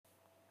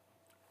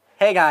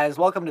Hey guys,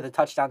 welcome to the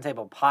Touchdown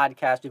Table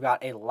podcast. We've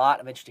got a lot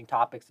of interesting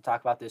topics to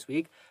talk about this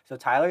week. So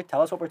Tyler,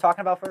 tell us what we're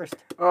talking about first.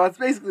 Well, it's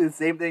basically the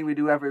same thing we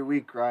do every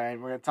week, Ryan.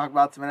 We're going to talk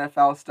about some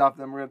NFL stuff,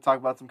 then we're going to talk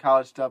about some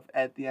college stuff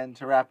at the end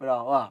to wrap it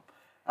all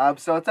up.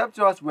 So it's up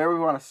to us where we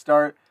want to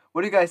start.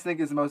 What do you guys think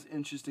is the most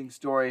interesting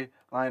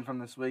storyline from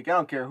this week? I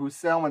don't care who's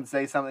someone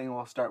say something, and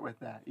we'll start with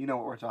that. You know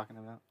what we're talking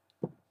about.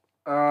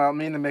 I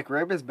mean, the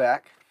McRib is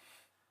back.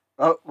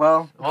 Oh,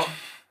 well. Well,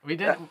 we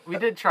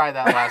did try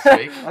that last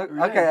week.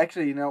 Okay,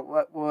 actually, you know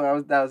what?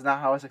 Well, that was not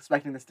how I was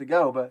expecting this to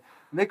go, but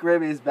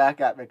McRib is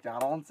back at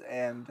McDonald's,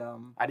 and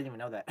I didn't even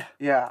know that.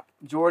 yeah,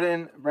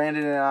 Jordan,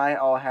 Brandon, and I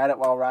all had it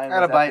while Ryan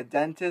Had was a bite. at the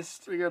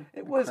dentist. Pretty good.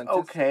 It was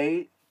Apprentice.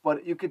 okay,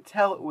 but you could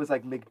tell it was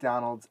like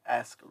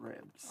McDonald's-esque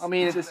ribs. I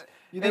mean, It's just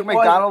you think it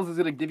McDonald's is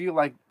gonna give you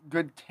like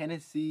good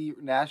Tennessee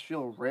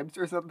Nashville ribs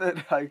or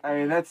something? Like, I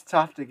mean, that's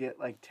tough to get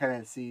like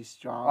Tennessee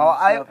strong.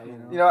 well, stuff,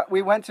 you know,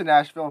 we went to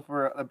Nashville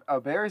for a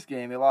Bears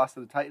game. They lost to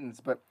the Titans,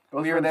 but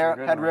Those we were ribs there,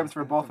 good, had man. ribs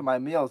for both of my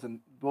meals, and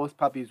both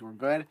puppies were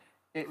good.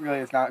 It really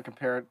is not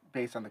compared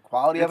based on the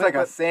quality It's of it. like a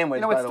but, sandwich.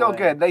 you know, by it's the still way,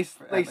 good. They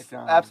at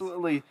McDonald's.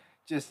 absolutely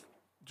just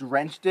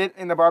drenched it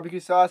in the barbecue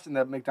sauce, and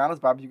the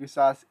McDonald's barbecue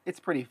sauce. It's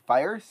pretty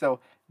fire, so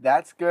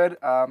that's good.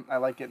 I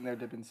like getting their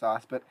dipping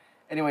sauce, but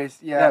anyways,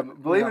 Yeah,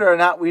 believe it or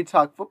not, we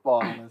talk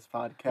football on this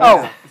podcast.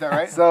 Oh, is that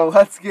right? So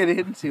let's get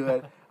into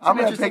it. I'm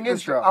gonna interesting pick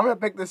this. intro. I'm gonna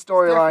pick the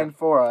storyline different.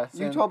 for us.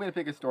 You and told me to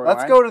pick a story.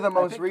 Let's go to the I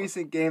most picked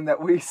recent game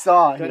that we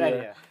saw Good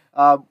here.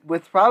 idea.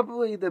 With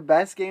probably the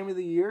best game of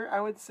the year, I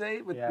would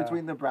say, Yeah.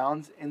 between the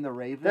Browns and the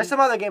Ravens. There's some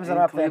other games that in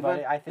are up there,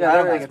 Cleveland. but I think Yeah, I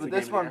don't there think is, it's but a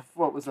this game of the one, year.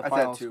 what was the I said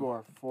final 2.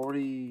 score?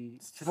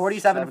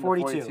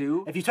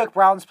 47-42. If you took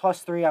Browns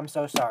plus 3, I'm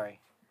so sorry.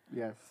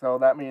 Yes, so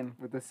that means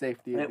with the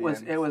safety. At it the was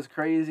end. it was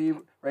crazy.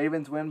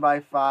 Ravens win by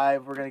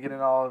 5. We're gonna get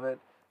into all of it.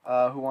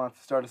 Who wants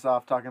to start us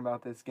off talking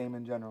about this game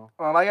in general?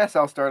 Well, I guess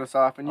I'll start us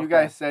off. And you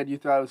Okay. guys said you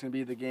thought it was going to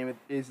be the game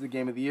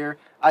of the year.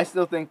 I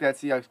still think that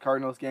Seahawks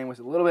Cardinals game was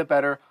a little bit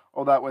better,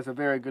 although that was a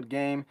very good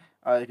game.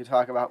 You could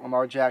talk about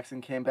Lamar Jackson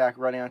came back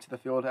running onto the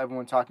field.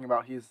 Everyone talking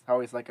about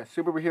how he's like a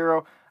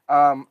superhero.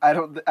 I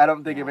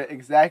don't think of it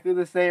exactly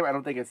the same. I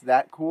don't think it's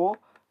that cool,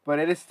 but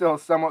it is still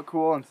somewhat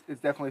cool, and it's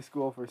definitely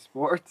cool for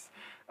sports.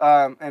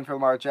 And for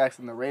Lamar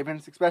Jackson, the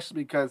Ravens,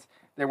 especially because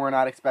they were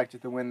not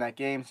expected to win that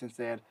game since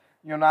they had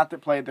not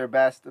played their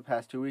best the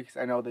past 2 weeks.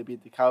 I know they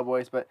beat the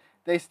Cowboys, but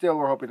they still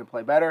were hoping to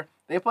play better.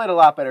 They played a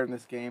lot better in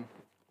this game.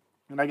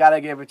 And I got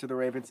to give it to the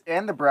Ravens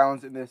and the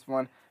Browns in this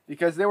one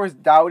because there was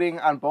doubting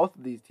on both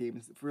of these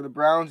teams. For the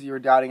Browns, you were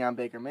doubting on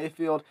Baker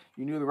Mayfield.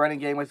 You knew the running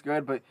game was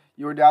good, but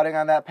you were doubting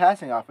on that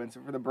passing offense.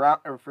 And for the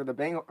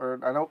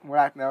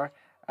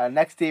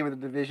next team in the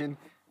division,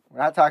 we're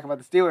not talking about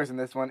the Steelers in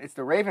this one. It's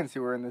the Ravens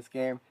who were in this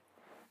game.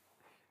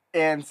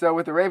 And so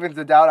with the Ravens,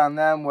 the doubt on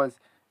them was,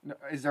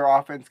 is their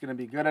offense going to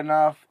be good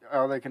enough?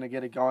 Are they going to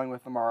get it going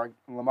with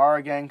Lamar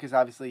again? Because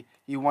obviously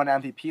he won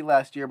MVP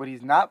last year, but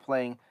he's not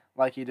playing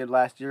like he did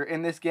last year.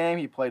 In this game,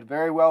 he played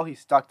very well. He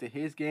stuck to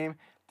his game.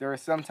 There are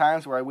some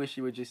times where I wish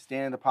he would just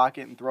stand in the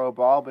pocket and throw a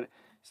ball, but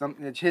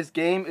his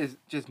game is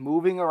just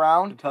moving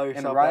around Tell and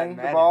yourself running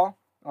that the in ball.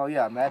 Oh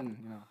yeah,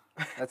 Madden.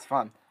 That's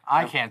fun.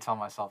 I can't tell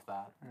myself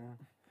that.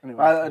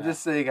 Anyway,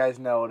 Just so you guys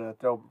know, to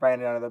throw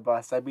Brandon under the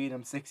bus, I beat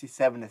him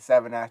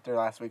 67-7 after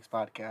last week's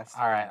podcast.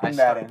 All right, In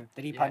Madden.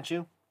 Did he Yeah. punch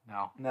you?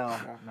 No, No.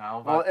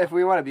 no. well, But if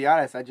we want to be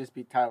honest, I just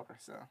beat Tyler.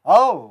 So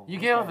Oh. you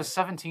gave up a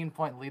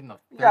 17-point lead in the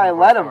third Yeah, I and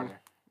let fourth him.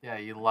 quarter. Yeah,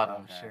 you let him.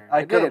 Okay. Sure.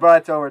 I could have did. brought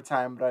it to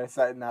overtime, but I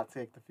decided not to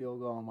take the field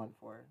goal and went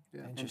for it.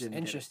 yeah. Interesting.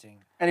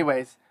 Interesting.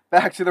 Anyways,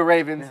 back to the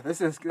Ravens. Yeah,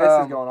 this is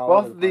going all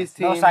both over the of these place.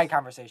 No teams. side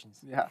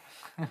conversations. Yeah,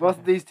 both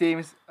of these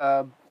teams.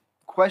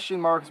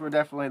 Question marks were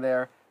definitely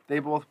there. They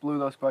both blew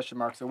those question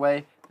marks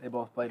away. They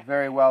both played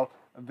very well.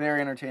 A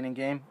very entertaining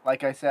game.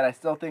 Like I said, I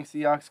still think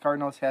Seahawks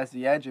Cardinals has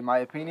the edge in my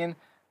opinion,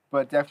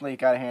 but definitely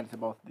got to hand it to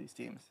both of these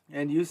teams.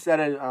 And you said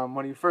it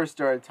when you first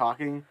started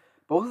talking.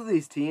 Both of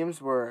these teams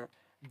were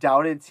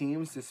doubted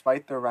teams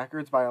despite their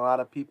records by a lot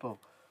of people.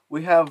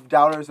 We have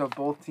doubters of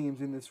both teams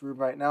in this room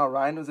right now.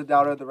 Ryan was a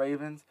doubter of the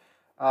Ravens.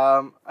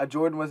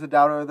 Jordan was a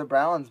doubter of the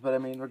Browns. But, I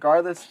mean,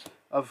 regardless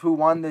of who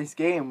won this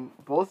game,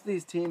 both of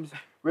these teams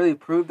really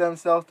proved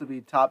themselves to be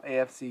top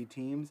AFC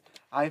teams.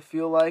 I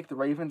feel like the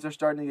Ravens are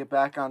starting to get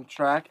back on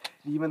track.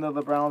 Even though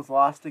the Browns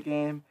lost the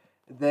game,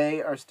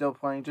 they are still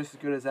playing just as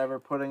good as ever,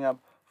 putting up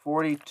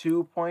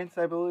 42 points,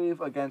 I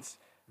believe, against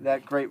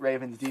that great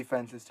Ravens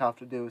defense is tough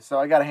to do. So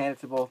I got to hand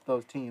it to both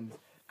those teams.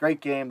 Great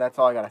game. That's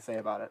all I got to say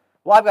about it.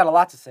 Well, I've got a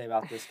lot to say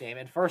about this game.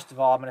 And first of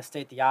all, I'm going to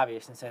state the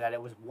obvious and say that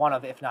it was one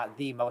of, if not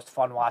the most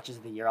fun watches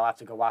of the year. I'll have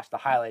to go watch the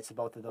highlights of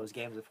both of those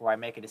games before I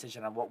make a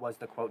decision on what was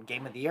the, quote,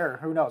 game of the year.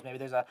 Who knows? Maybe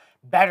there's a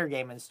better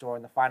game in store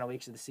in the final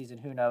weeks of the season.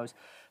 Who knows?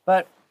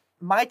 But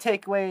my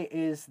takeaway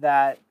is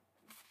that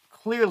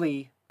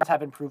clearly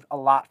have improved a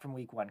lot from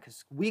week one.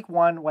 Because week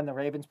one, when the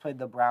Ravens played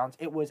the Browns,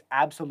 it was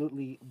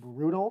absolutely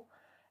brutal.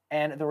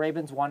 And the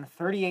Ravens won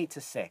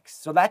 38-6.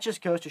 So that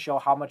just goes to show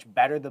how much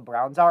better the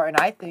Browns are. And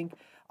I think,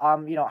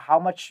 how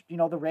much,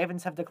 the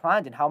Ravens have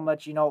declined and how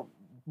much,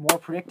 more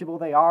predictable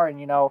they are.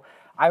 And,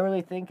 I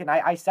really think, and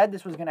I said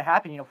this was going to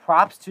happen,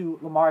 props to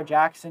Lamar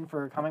Jackson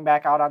for coming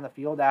back out on the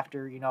field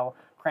after,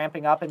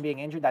 cramping up and being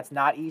injured. That's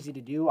not easy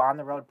to do on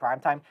the road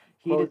primetime.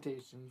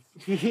 Quotations.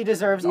 He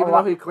deserves Even a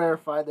lot. though he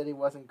clarified that he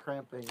wasn't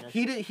cramping.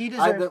 He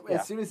deserves.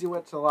 As soon as he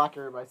went to the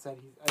locker room, I said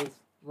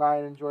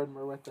Ryan and Jordan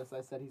were with us.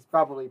 I said he's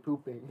probably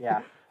pooping.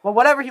 Yeah. Well,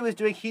 whatever he was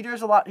doing, he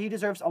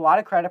deserves a lot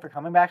of credit for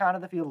coming back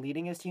onto the field,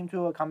 leading his team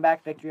to a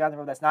comeback victory on the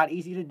road. That's not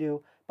easy to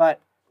do,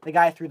 but the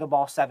guy threw the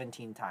ball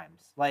 17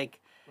 times.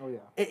 Like, oh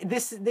yeah.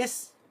 This Well,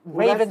 that's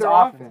Ravens their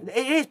offense. offense.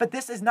 It is, but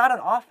this is not an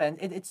offense.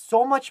 It's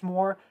so much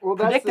more Well,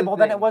 that's the predictable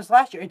than it thing. was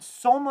last year. It's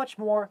so much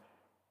more,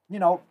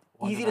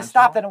 easy to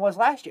stop than it was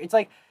last year. It's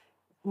like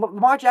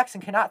Lamar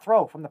Jackson cannot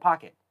throw from the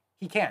pocket.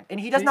 He can't, and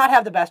he does not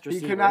have the best He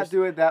receivers. could not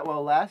do it that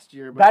well last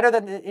year. But better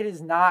than it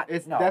is not.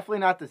 it's no. definitely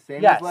not the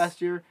same Yes. as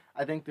last year.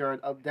 I think there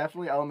are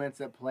definitely elements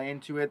that play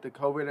into it. The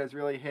COVID has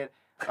really hit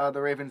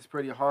the Ravens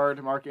pretty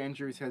hard. Mark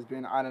Andrews has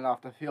been on and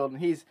off the field,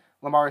 and he's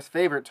Lamar's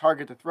favorite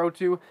target to throw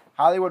to.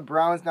 Hollywood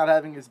Brown's not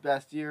having his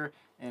best year,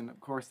 and of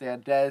course they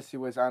had Dez,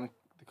 who was on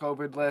the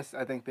COVID list.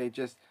 I think they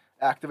just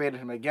activated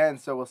him again,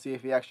 so we'll see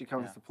if he actually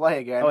comes to play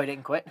again. Oh, he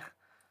didn't quit.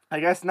 I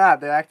guess not.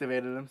 They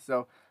activated him,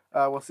 so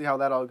we'll see how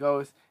that all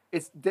goes.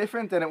 It's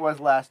different than it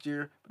was last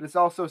year, but it's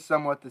also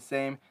somewhat the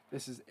same.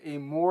 This is a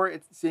more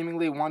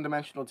seemingly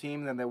one-dimensional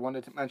team than the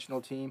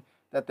one-dimensional team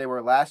that they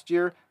were last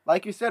year.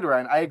 Like you said,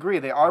 Ryan, I agree.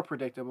 They are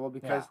predictable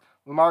because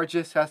Lamar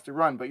just has to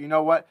run. But you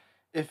know what?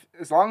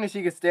 As long as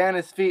he can stay on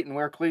his feet and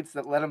wear cleats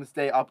that let him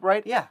stay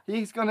upright,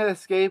 he's going to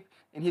escape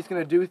and he's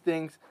going to do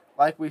things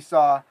like we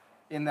saw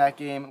in that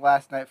game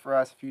last night for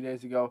us a few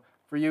days ago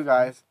for you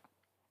guys.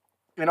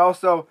 And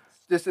also,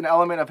 just an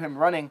element of him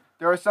running.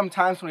 There are some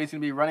times when he's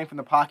going to be running from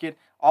the pocket.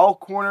 All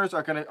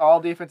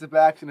defensive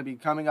backs are going to be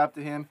coming up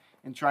to him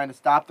and trying to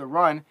stop the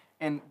run.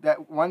 And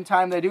that one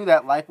time they do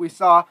that, like we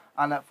saw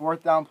on that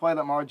fourth down play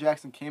that Lamar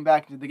Jackson came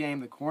back into the game,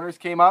 the corners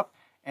came up,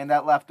 and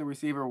that left the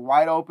receiver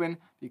wide open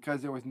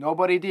because there was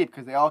nobody deep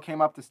because they all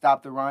came up to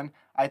stop the run.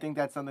 I think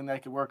that's something they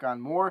could work on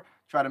more,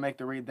 try to make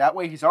the read that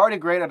way. He's already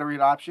great at a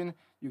read option.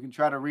 You can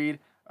try to read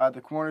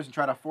the corners and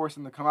try to force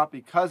them to come up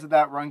because of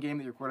that run game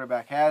that your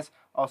quarterback has.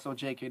 Also,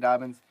 J.K.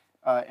 Dobbins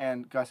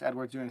and Gus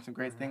Edwards doing some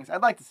great things.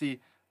 I'd like to see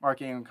Mark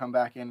Ingram come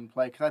back in and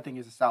play because I think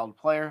he's a solid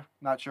player.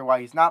 Not sure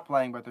why he's not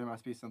playing, but there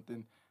must be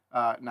something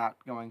not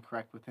going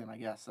correct with him, I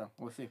guess. So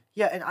we'll see.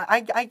 Yeah, and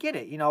I get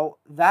it.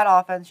 That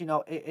offense,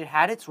 it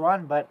had its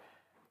run, but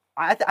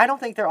I don't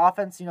think their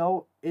offense,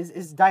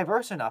 is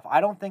diverse enough.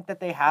 I don't think that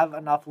they have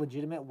enough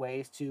legitimate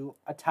ways to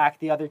attack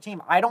the other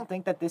team. I don't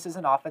think that this is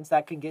an offense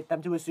that can get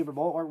them to a Super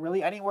Bowl or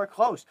really anywhere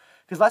close.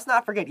 Because let's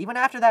not forget, even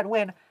after that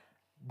win,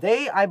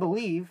 I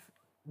believe,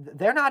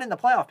 they're not in the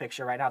playoff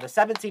picture right now. The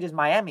 7th seed is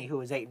Miami,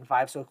 who is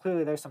 8-5. So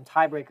clearly there's some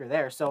tiebreaker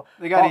there. So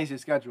they got an easy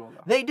schedule,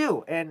 though. They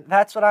do, and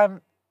that's what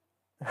I'm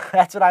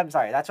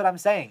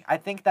saying. I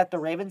think that the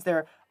Ravens,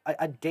 they're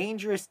a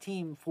dangerous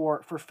team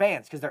for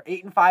fans because they're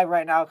 8-5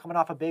 right now, coming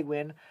off a big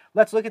win.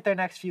 Let's look at their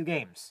next few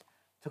games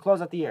to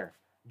close out the year: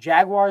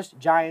 Jaguars,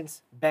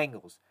 Giants,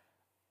 Bengals.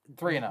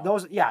 3-0.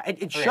 Those,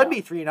 it should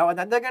be 3-0, and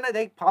then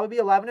they probably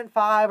be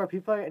 11-5, or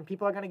people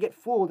are gonna get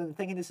fooled into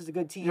thinking this is a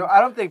good team. I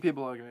don't think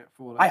people are gonna get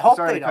fooled. I hope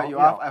Sorry they to cut don't, you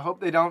you off. know. I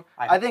hope they don't.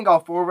 I I think all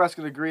four of us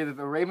can agree that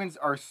the Ravens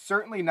are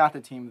certainly not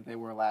the team that they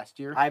were last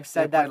year. I've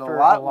said They that played for a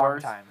lot a long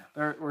worse. time.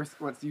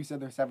 You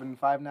said they're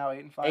 7-5 now,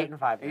 8-5.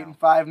 8-5 now.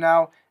 8-5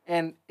 now,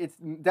 and it's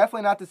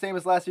definitely not the same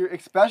as last year,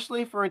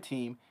 especially for a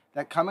team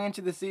that coming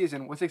into the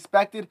season was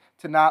expected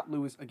to not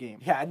lose a game.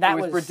 Yeah, and that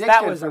it was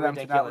predicted a for them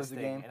to not ridiculous lose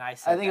a thing, game. and I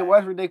said think it that.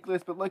 was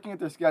ridiculous, but looking at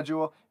their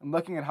schedule and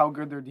looking at how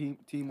good their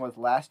team was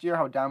last year,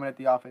 how dominant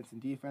the offense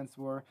and defense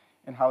were,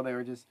 and how they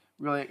were just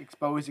really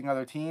exposing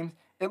other teams,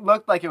 it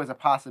looked like it was a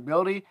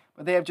possibility,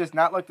 but they have just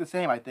not looked the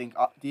same. I think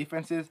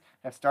defenses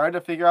have started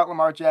to figure out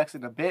Lamar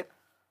Jackson a bit.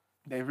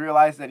 They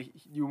realize that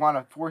you want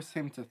to force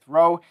him to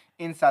throw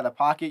inside the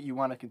pocket. You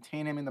want to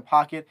contain him in the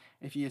pocket.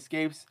 If he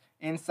escapes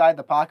inside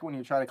the pocket when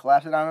you try to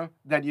collapse it on him,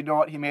 then you know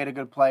what? He made a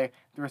good play.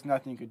 There was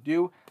nothing you could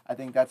do. I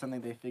think that's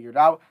something they figured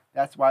out.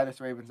 That's why this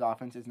Ravens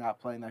offense is not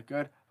playing that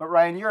good. But,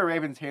 Ryan, you're a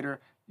Ravens hater.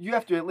 You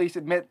have to at least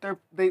admit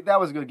that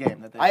was a good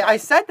game. I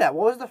said that.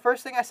 What was the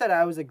first thing I said?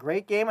 It was a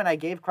great game, and I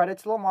gave credit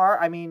to Lamar.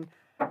 I mean,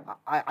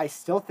 I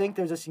still think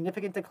there's a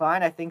significant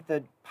decline. I think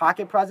the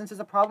pocket presence is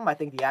a problem. I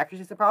think the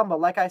accuracy is a problem. But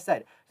like I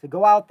said, to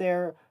go out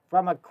there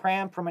from a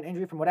cramp, from an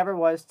injury, from whatever it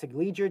was, to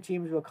lead your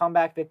team to a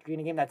comeback victory in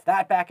a game that's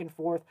that back and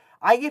forth,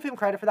 I give him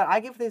credit for that. I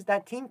give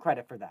that team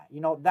credit for that.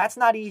 That's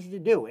not easy to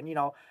do. And,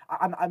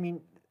 I mean,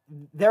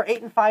 they're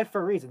 8-5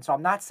 for a reason. So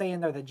I'm not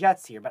saying they're the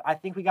Jets here, but I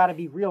think we got to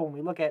be real when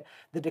we look at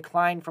the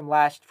decline from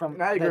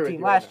the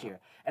team last year.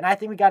 And I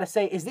think we got to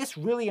say, is this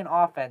really an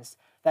offense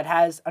that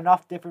has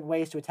enough different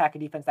ways to attack a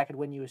defense that could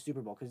win you a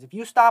Super Bowl? Because if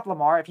you stop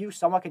Lamar, if you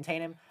somewhat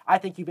contain him, I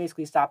think you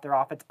basically stop their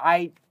offense.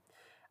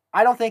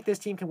 I don't think this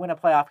team can win a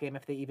playoff game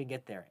if they even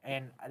get there.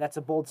 And that's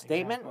a bold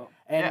statement. Exactly.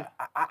 And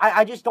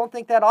I just don't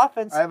think that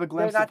offense. I have a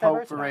glimpse they're of not hope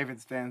diverse for enough.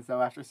 Ravens fans,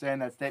 though, after saying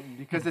that statement.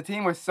 Because the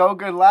team was so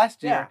good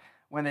last year,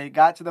 when they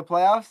got to the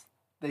playoffs,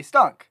 they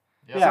stunk.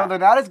 Yeah. So they're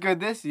not as good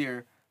this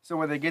year. So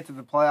when they get to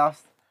the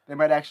playoffs, they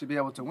might actually be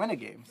able to win a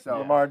game. So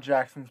Lamar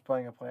Jackson's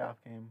playing a playoff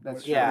game. That's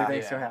What true. do you Yeah.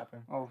 think's Yeah. gonna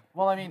happen?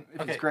 Well, I mean,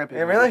 if okay, he's cramping,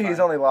 And really, he's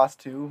only lost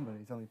 2, but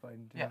he's only played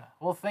in 2. yeah.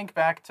 We'll think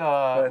back to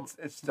But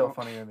it's still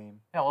funny to me.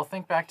 Yeah, well,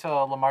 think back to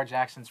Lamar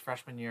Jackson's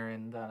freshman year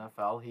in the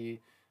NFL.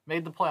 He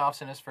made the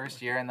playoffs in his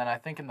first year, and then I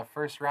think in the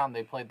first round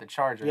they played the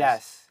Chargers.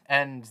 Yes.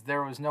 And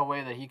there was no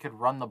way that he could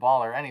run the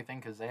ball or anything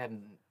because they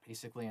had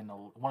basically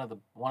one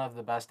of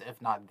the best,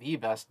 if not the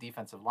best,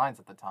 defensive lines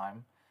at the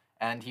time,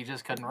 and he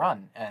just couldn't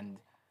run, and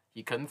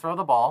he couldn't throw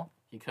the ball,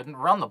 he couldn't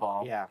run the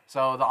ball. Yeah.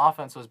 So the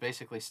offense was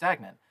basically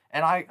stagnant.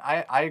 And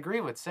I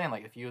agree with saying,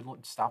 like, if you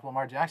would stop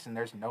Lamar Jackson,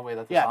 there's no way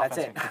that this Yeah, that's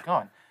offense it. can keep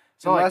going.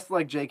 So So like, unless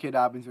like J.K.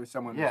 Dobbins or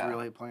someone Yeah. who's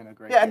really playing a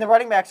great Yeah, and the game.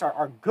 running backs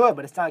are good,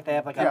 but it's not like they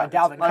have like a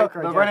Dalvin like Cook or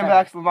a the Derrick running Henry.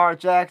 backs, Lamar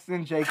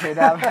Jackson, J.K.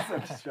 Dobbins.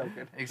 I'm just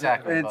joking.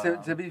 exactly. And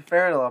but, to be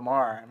fair to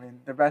Lamar, I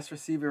mean, the best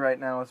receiver right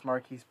now is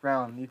Marquise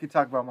Brown. You could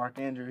talk about Mark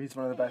Andrew. He's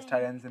one of the best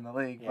tight ends in the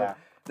league. Yeah. But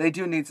they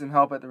do need some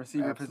help at the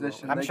receiver Absolutely.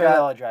 position. I'm They sure got,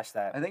 they'll address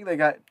that. I think they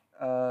got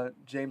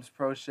James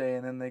Prochet,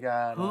 and then they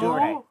got Who?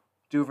 Duvernay.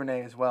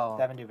 Duvernay as well.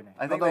 Devin Duvernay.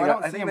 I think Although they I don't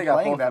got. I see think him they got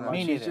playing both that of much. them. Me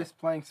He's neither. just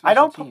playing I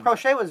don't. special teams.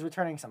 Prochet was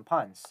returning some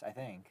punts, I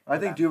think. I for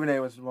think them. Duvernay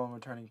was the one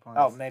returning punts.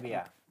 Oh, maybe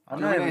yeah. I'm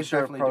not even Duvernay's sure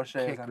if definitely the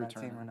Prochet is kick on that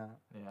team returner. or not.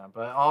 Yeah,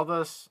 but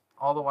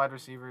all the wide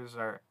receivers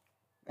are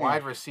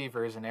wide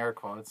receivers in air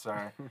quotes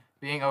are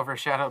being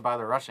overshadowed by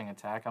the rushing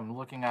attack. I'm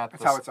looking at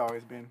That's this. how it's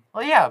always been.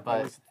 Well, yeah, At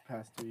but least the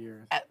past 2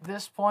 years. at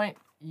this point,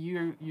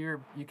 you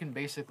can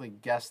basically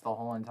guess the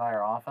whole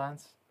entire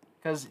offense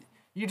because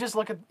you just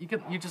look at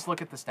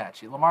the stat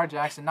sheet. Lamar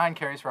Jackson 9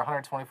 carries for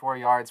 124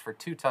 yards for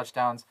 2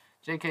 touchdowns.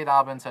 J.K.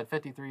 Dobbins had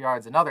 53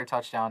 yards, another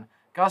touchdown.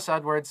 Gus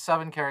Edwards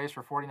 7 carries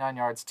for 49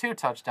 yards, 2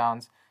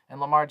 touchdowns, and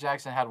Lamar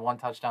Jackson had 1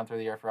 touchdown through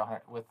the air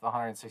with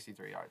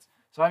 163 yards.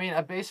 So I mean,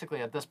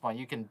 basically at this point,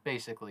 you can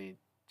basically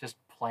just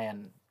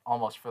plan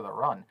almost for the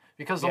run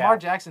because Lamar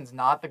Jackson's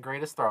not the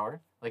greatest thrower.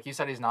 Like you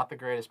said, he's not the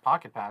greatest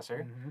pocket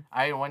passer.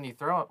 When he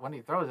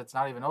throws, it's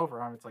not even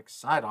overarm; it's like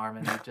sidearm,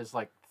 and he just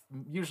like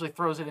usually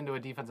throws it into a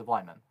defensive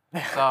lineman.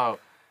 So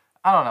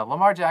I don't know.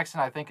 Lamar Jackson,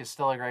 I think, is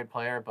still a great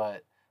player,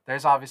 but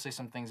there's obviously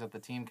some things that the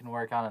team can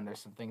work on, and there's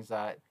some things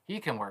that he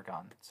can work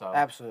on. So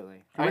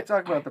Absolutely. Can we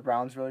talk about the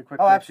Browns really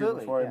quickly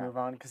absolutely, too, before yeah. we move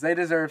on? Because they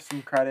deserve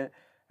some credit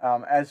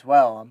as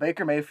well.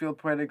 Baker Mayfield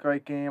played a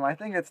great game. I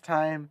think it's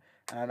time,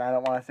 and I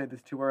don't want to say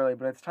this too early,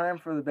 but it's time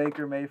for the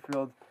Baker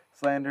Mayfield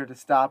slander to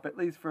stop, at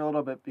least for a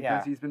little bit, because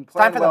Yeah. he's been It's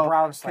time playing for the well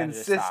Browns slander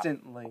to stop.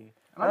 consistently.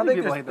 I I don't don't think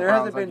think people hate the there Browns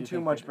hasn't like been you too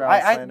think much they do.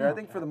 Browns I slander. I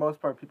think for the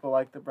most part, people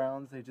like the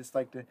Browns. They just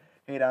like to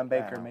hate on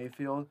Baker Yeah.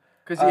 Mayfield.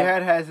 Because he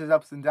has his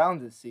ups and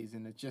downs this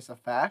season. It's just a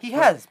fact. He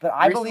but has, but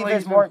I recently believe there's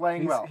he's been more.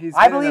 playing well. He's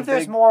I been in a believe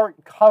there's big- more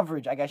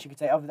coverage, I guess you could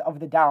say, of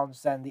the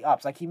downs than the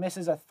ups. Like he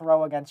misses a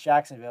throw against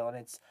Jacksonville, and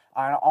it's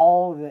on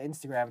all the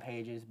Instagram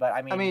pages. But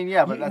I mean,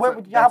 yeah, but you- that's where,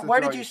 a, that's a where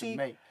throw did you should see?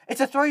 make.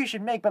 It's a throw you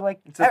should make, but like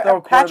It's a throw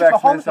Patrick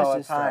quarterbacks Mahomes miss all the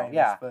misses throw. time.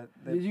 Yeah,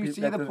 But Did you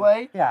see that the doesn't-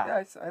 play? yeah.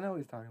 Yeah, I know what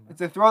he's talking about.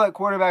 It's a throw that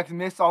quarterbacks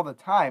miss all the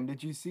time.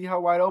 Did you see how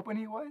wide open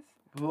he was?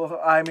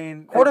 Well, I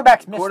mean,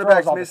 Quarterbacks miss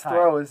throws all the miss time.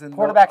 throws, and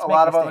Quarterbacks a make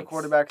lot of other mistakes.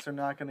 quarterbacks are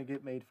not going to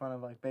get made fun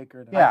of like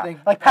Baker. does. Yeah, think-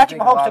 like I Patrick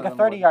think a lot Mahomes of took a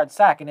them 30-yard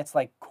sack, and it's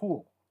like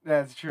cool.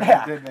 That's true.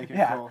 Yeah, He did make it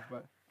yeah. cool,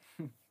 but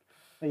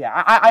But yeah,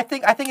 I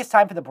think it's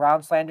time for the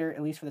Browns slander,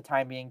 at least for the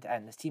time being, to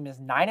end. This team is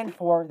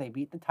 9-4. They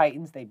beat the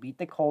Titans. They beat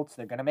the Colts.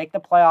 They're gonna make the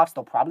playoffs.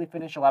 They'll probably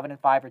finish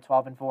 11-5 or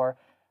 12-4.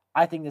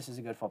 I think this is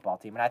a good football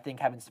team, and I think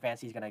Kevin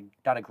Stefanski's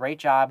done a great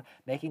job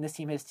making this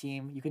team his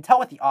team. You can tell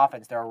with the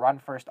offense, they're a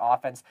run-first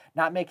offense,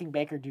 not making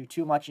Baker do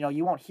too much. You know,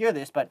 you won't hear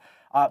this, but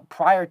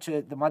prior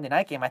to the Monday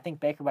night game, I think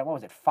Baker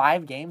went,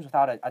 5 games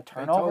without a they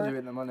turnover? told you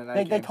in the Monday night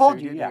They game, told so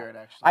you, did yeah. hear it,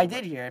 actually, I but-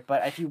 did hear it,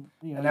 but if you And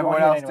you won't everyone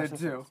hear it else anywhere did else.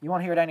 too. You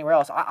won't hear it anywhere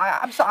else.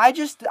 I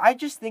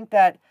just think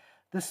that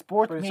the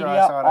sports Pretty sure I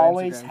media saw it on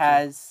always Instagram, too.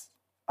 has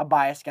a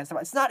bias against them.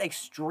 It's not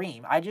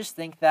extreme. I just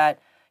think that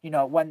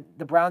when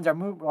the Browns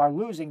are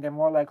losing, they're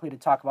more likely to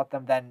talk about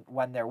them than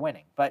when they're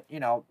winning. But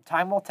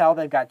time will tell.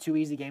 They've got 2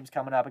 easy games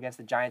coming up against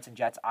the Giants and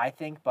Jets, I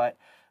think, but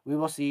we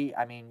will see.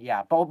 I mean,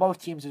 yeah,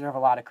 both teams deserve a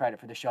lot of credit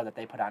for the show that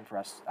they put on for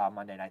us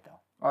Monday night, though.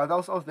 I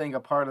also think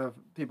a part of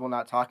people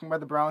not talking about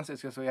the Browns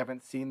is because we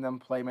haven't seen them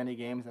play many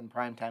games in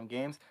primetime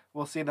games.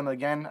 We'll see them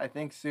again, I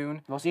think,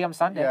 soon. We'll see them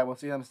Sunday. Yeah, we'll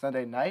see them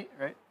Sunday night,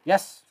 right?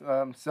 Yes.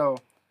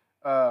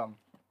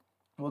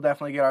 We'll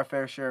definitely get our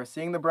fair share of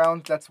seeing the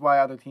Browns. That's why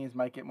other teams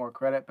might get more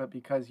credit, but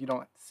because you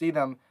don't see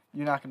them,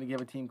 you're not going to give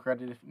a team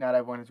credit if not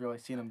everyone has really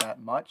seen them that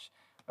much.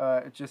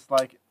 It's just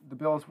like the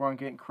Bills weren't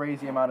getting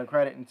crazy amount of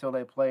credit until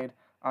they played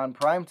on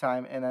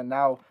primetime, and then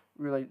now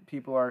really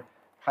people are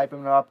hyping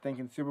them up,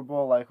 thinking Super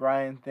Bowl like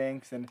Ryan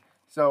thinks, and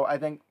so I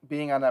think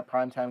being on that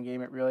primetime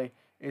game, it really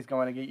is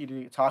going to get you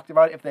to get talked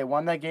about. If they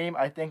won that game,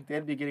 I think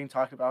they'd be getting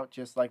talked about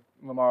just like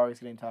Lamar is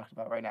getting talked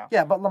about right now.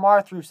 Yeah, but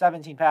Lamar threw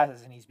 17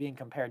 passes, and he's being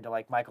compared to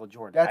like Michael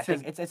Jordan. That's I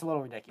think it's a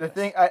little ridiculous. The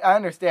thing, I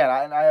understand,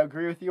 and I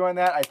agree with you on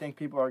that. I think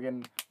people are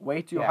getting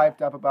way too Yeah.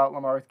 hyped up about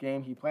Lamar's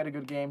game. He played a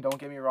good game. Don't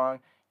get me wrong.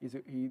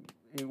 He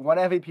won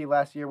MVP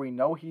last year. We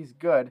know he's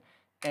good,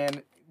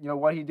 and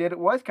what he did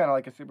was kind of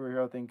like a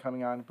superhero thing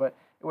coming on. But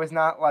It was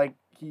not like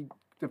he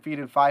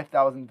defeated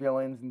 5,000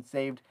 villains and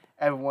saved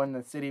everyone in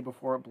the city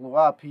before it blew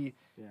up. He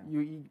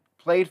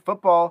played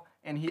football,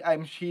 and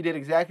he did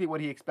exactly what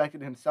he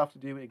expected himself to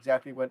do,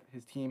 exactly what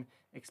his team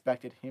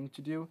expected him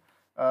to do.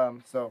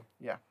 So,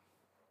 yeah.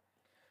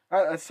 All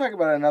right, let's talk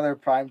about another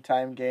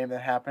primetime game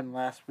that happened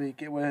last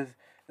week. It was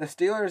the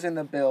Steelers and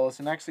the Bills,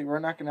 and actually we're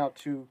knocking out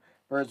two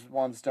birds with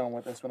one stone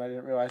with this one. I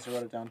didn't realize I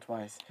wrote it down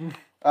twice.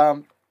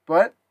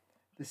 But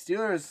the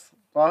Steelers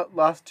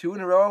lost 2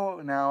 in a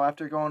row now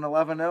after going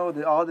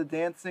 11-0. All the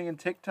dancing and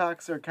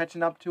TikToks are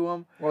catching up to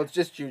them. Well, it's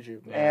just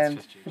Juju. Yeah, And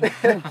it's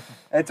just Juju.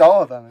 it's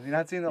all of them. Have you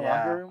not seen the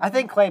locker room? I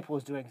think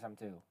Claypool's doing some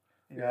too.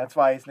 Yeah, that's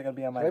why he's not going to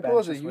be on my Claypool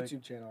bench is a this week.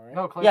 YouTube channel, right?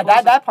 No, Claypool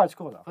Yeah, that part's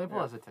cool though. Claypool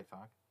has a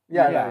TikTok.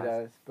 Yeah, I Yeah. know he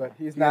does, but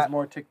he's He not. has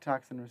more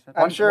TikToks than receptions.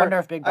 I'm sure. Wonder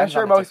if Big I'm Ben's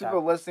sure on the most TikTok.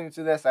 people listening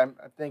to this, I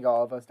think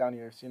all of us down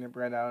here have seen it.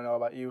 Brandon, I don't know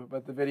about you,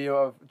 but the video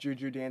of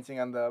Juju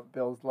dancing on the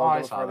Bills Oh, I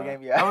logo saw before the that.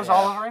 game, yeah, That was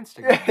all over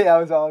Instagram. yeah, it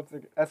was all.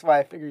 That's why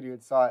I figured you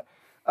had saw it.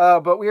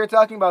 But we were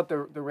talking about the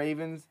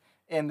Ravens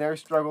and their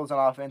struggles on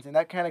offense, and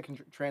that kind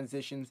of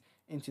transitions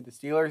into the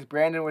Steelers.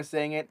 Brandon was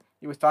saying it.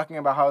 He was talking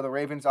about how the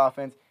Ravens'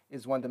 offense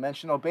is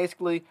one-dimensional.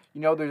 Basically,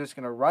 they're just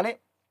going to run it.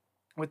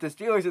 With the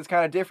Steelers, it's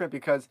kind of different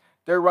because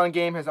their run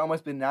game has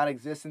almost been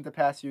non-existent the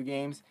past few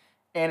games,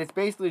 and it's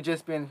basically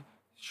just been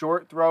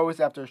short throws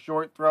after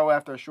short throw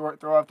after short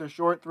throw after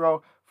short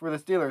throw for the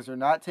Steelers. They're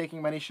not taking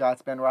many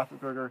shots. Ben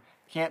Roethlisberger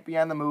can't be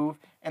on the move,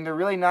 and they're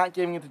really not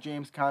giving it to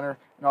James Conner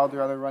and all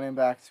their other running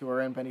backs who are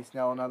in. Benny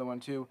Snell, another one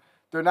too.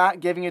 They're not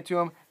giving it to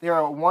him. They are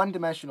a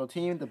one-dimensional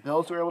team. The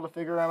Bills were able to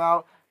figure them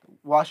out.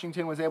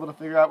 Washington was able to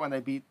figure out when they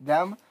beat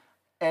them.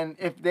 And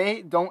if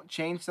they don't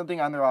change something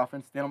on their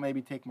offense, they don't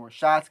maybe take more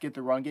shots, get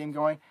the run game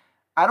going.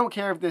 I don't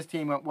care if this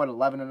team went,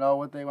 11-0,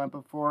 what they went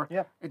before.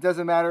 Yep. It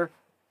doesn't matter.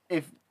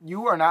 If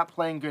you are not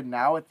playing good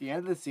now at the end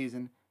of the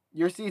season,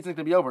 your season's going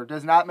to be over. It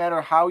does not matter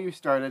how you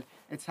started.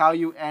 It's how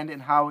you end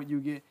and how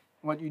you get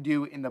what you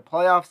do in the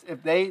playoffs.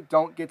 If they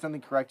don't get something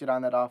corrected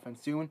on that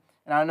offense soon,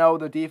 and I know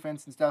the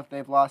defense and stuff,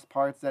 they've lost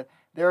parts that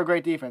they're a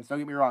great defense. Don't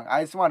get me wrong.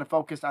 I just want to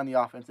focus on the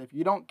offense. If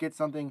you don't get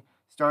something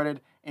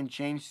started and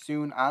changed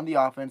soon on the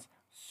offense,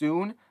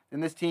 then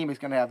this team is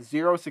going to have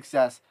zero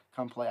success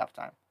come playoff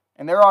time.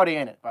 And they're already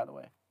in it, by the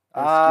way.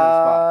 They secured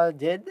a spot.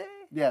 Did they?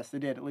 Yes, they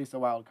did. At least a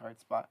wild card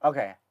spot.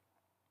 Okay.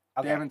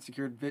 They haven't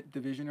secured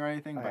division or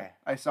anything, Okay.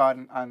 but I saw it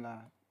on the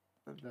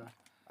All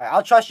right,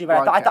 I'll trust you,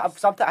 but I thought broadcast.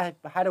 something. I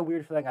had a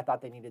weird feeling. I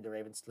thought they needed the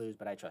Ravens to lose,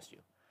 but I trust you.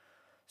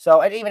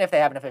 So, and even if they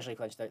haven't officially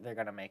clinched, they're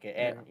gonna make it.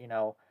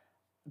 And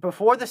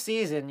before the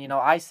season,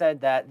 I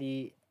said that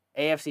the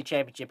AFC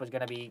Championship was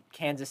going to be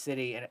Kansas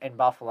City and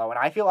Buffalo, and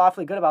I feel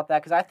awfully good about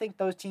that because I think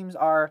those teams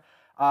are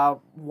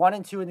 1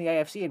 and 2 in the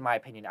AFC, in my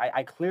opinion.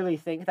 I clearly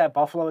think that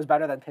Buffalo is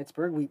better than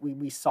Pittsburgh.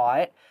 We saw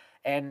it,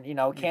 and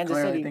Kansas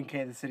I City. think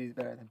Kansas City's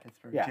better than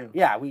Pittsburgh too.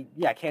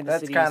 Kansas That's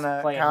City's kind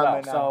of playing common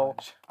well. So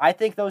knowledge. I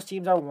think those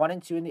teams are 1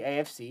 and 2 in the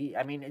AFC.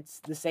 I mean, it's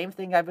the same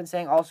thing I've been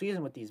saying all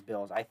season with these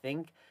Bills. I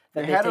think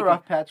that They had a taken-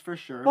 rough patch for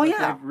sure, Well, but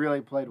yeah. they've really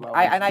played well.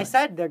 I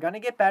said they're going to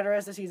get better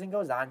as the season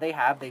goes on. They've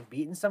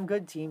beaten some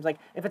good teams. Like,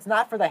 if it's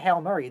not for the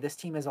Hail Murray, this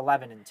team is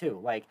 11 and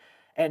 2. Like,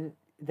 and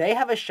they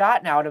have a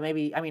shot now to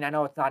maybe. I mean, I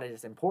know it's not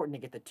as important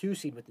to get the 2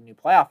 seed with the new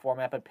playoff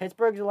format, but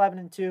Pittsburgh's 11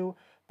 and 2.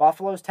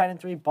 Buffalo's 10 and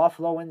 3.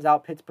 Buffalo wins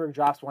out. Pittsburgh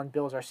drops 1.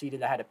 Bills are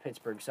seeded ahead of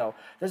Pittsburgh. So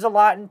there's a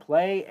lot in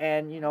play,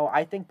 and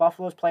I think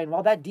Buffalo's playing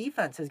well. That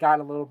defense has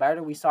gotten a little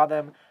better. We saw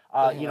them.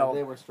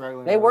 they were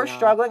struggling. They were early on.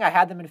 struggling. I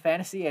had them in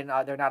fantasy, and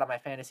they're not on my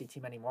fantasy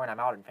team anymore, and I'm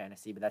out in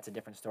fantasy, but that's a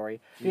different story.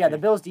 But yeah, the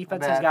Bills'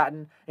 defense has bad.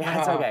 gotten... Yeah,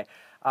 it's okay.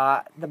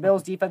 The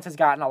Bills' defense has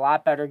gotten a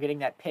lot better, getting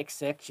that pick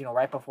 6,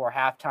 right before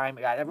halftime.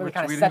 Yeah, that really Which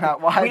kind we of did set not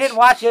We watch. didn't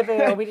watch it,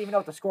 but we didn't even know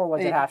what the score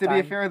was Hey, at to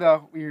halftime. be fair,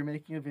 though, we were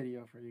making a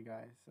video for you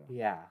guys. So.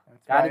 Yeah.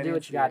 That's Got why I to do didn't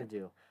what you see got to it.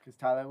 do. Because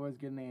Tyler was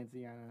getting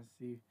antsy on us.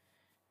 He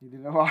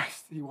didn't watch.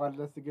 He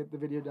wanted us to get the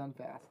video done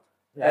fast.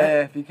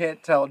 Yeah. If you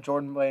can't tell,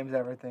 Jordan blames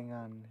everything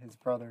on his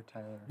brother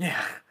Tyler,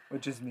 Yeah.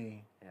 which is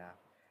me. Yeah.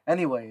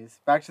 Anyways,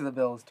 back to the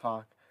Bills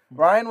talk.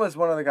 Ryan was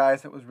one of the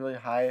guys that was really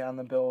high on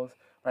the Bills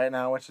right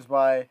now, which is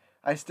why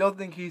I still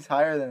think he's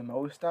higher than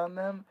most on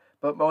them.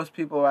 But most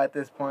people at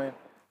this point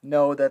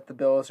know that the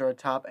Bills are a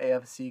top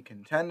AFC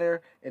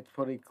contender. It's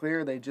pretty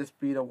clear. They just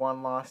beat a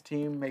 1-loss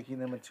team, making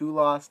them a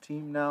 2-loss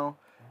team now.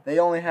 They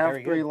only have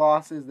Very 3 good.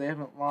 losses. They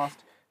haven't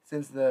lost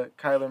since the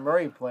Kyler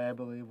Murray play, I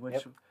believe, which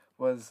Yep.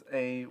 was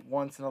a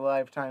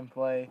once-in-a-lifetime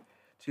play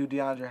to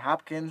DeAndre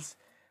Hopkins.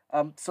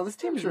 So this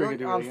team is sure we really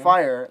could do it on again.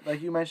 fire,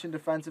 like you mentioned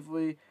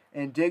defensively,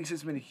 and Diggs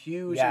has been a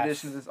huge Yes.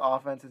 addition to this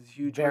offense. It's a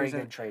huge Very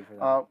reason good trade for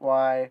them.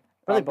 why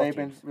Really both they've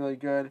been teams. really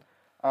good.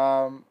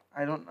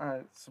 I don't.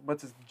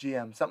 What's his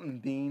GM? Something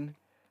Bean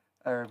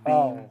or Bean?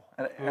 Oh.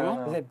 I don't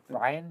know. Is it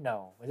Brian?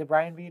 No. Is it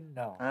Brian Bean?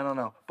 No. I don't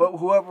know. But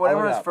whatever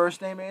look it his up.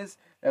 first name is,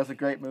 that was a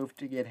great move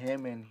to get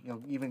him, and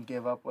even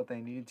give up what they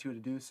needed to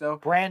do so.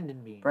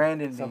 Brandon Bean.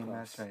 Brandon So Bean, close.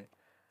 that's right.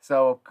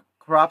 So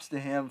props to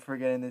him for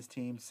getting this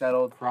team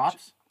settled.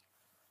 Props?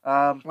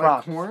 Like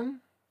Props.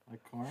 corn?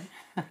 Like corn?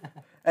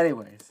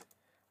 Anyways,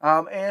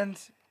 and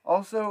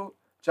also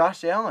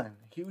Josh Allen,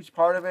 huge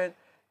part of it.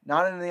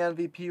 not in the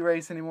MVP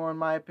race anymore, in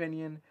my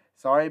opinion.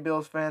 Sorry,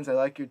 Bills fans. I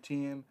like your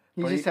team.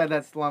 He but just had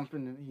that slump,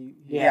 and he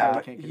Yeah, really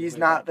but can't get he's his way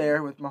not back in.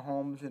 there with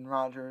Mahomes and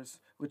Rodgers,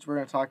 which we're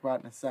going to talk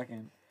about in a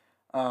second.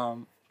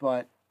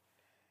 But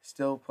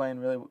still playing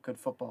really good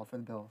football for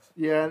the Bills.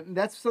 Yeah,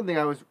 that's something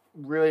I was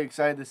really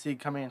excited to see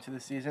coming into the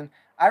season.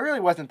 I really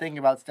wasn't thinking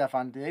about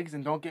Stephon Diggs,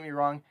 and don't get me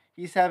wrong,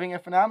 he's having a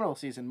phenomenal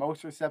season,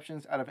 most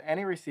receptions out of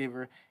any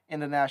receiver in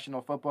the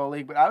National Football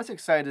League. But I was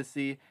excited to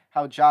see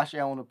how Josh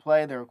Allen would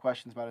play. There were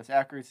questions about his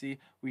accuracy.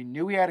 We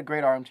knew he had a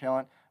great arm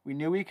talent. We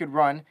knew he could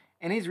run,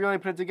 and he's really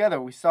put it together.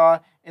 We saw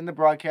in the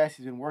broadcast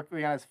he's been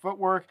working on his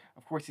footwork.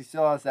 Of course, he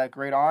still has that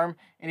great arm,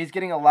 and he's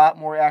getting a lot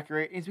more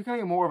accurate. He's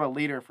becoming more of a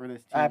leader for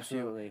this team.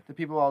 Absolutely. Too. The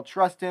people all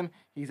trust him.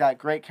 He's got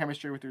great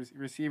chemistry with his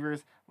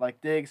receivers like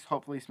Diggs.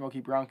 Hopefully,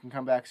 Smokey Brown can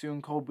come back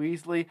soon. Cole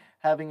Beasley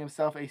having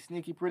himself a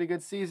sneaky, pretty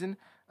good season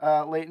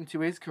late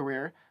into his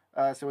career.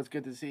 So it's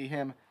good to see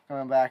him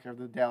coming back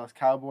after the Dallas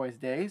Cowboys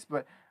days.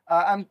 But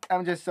I'm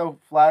just so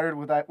flattered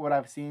with what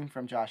I've seen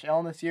from Josh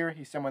Allen this year.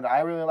 He's someone that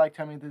I really liked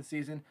coming into the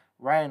season.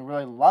 Ryan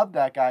really loved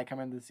that guy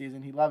coming into the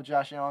season. He loved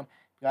Josh Allen.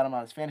 Got him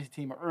on his fantasy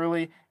team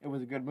early. It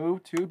was a good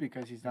move, too,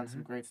 because he's done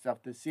some great stuff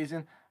this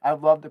season.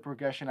 I've loved the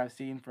progression I've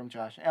seen from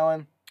Josh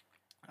Allen.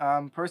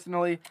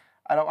 Personally,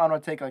 I don't want to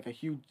take like a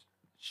huge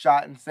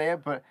shot and say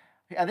it, but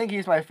I think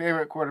he's my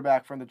favorite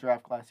quarterback from the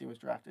draft class he was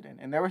drafted in.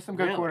 And there were some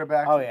good Really?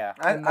 quarterbacks. Oh yeah,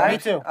 I me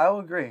too. I will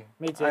agree.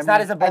 Me too. I It's not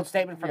mean, as a bold I-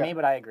 statement for yeah. me,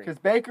 but I agree. Because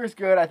Baker's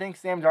good. I think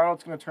Sam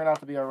Darnold's going to turn out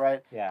to be all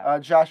right. Yeah.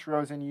 Josh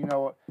Rosen, you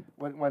know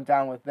what went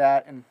down with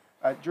that. And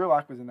Drew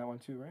Lock was in that one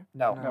too, right?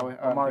 No. No.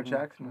 I'm Lamar thinking-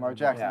 Jackson. Lamar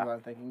Jackson Yeah. is what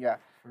I'm thinking, yeah.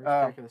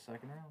 First pick of the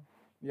second round.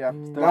 Yeah.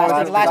 Mm, The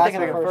last pick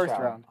of the first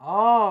round.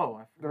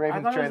 Oh, The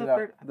Ravens I thought it was traded the up.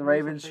 third- I The thought it was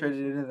Ravens the traded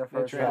third. into the They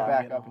first traded round.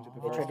 back yeah. up into the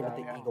They first traded round.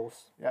 with the yeah.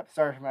 Eagles. Yep.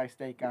 Sorry for my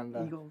mistake on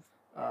the Eagles.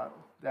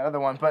 that other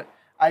one, but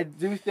I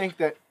do think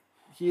that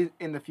he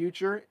in the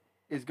future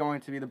is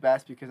going to be the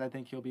best because I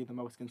think he'll be the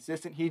most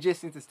consistent. He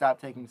just needs to stop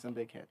taking some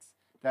big hits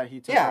that he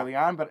took Yeah. early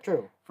on, but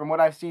True. from what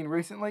I've seen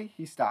recently,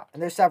 he stopped.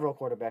 And there's several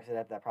quarterbacks that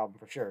have that problem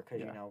for sure. Because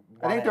Yeah. you know,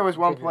 I think there was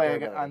one play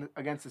durability.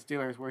 against the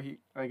Steelers where he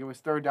it was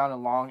third down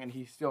and long, and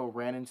he still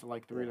ran into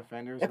like three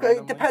defenders. It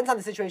randomly. depends on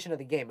the situation of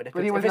the game, but if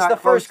But he it's, was if it's not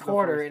the close first to the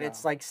quarter first and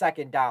it's down. like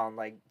second down,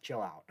 like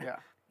chill out. Yeah.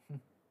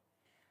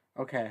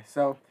 Okay,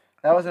 so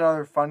that was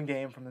another fun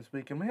game from this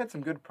weekend. We had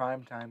some good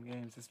primetime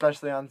games,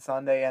 especially on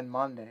Sunday and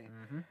Monday.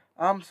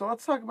 So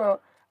let's talk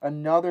about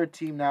another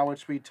team now,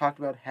 which we talked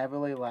about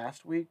heavily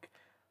last week.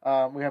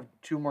 We have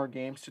two more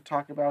games to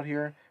talk about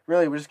here.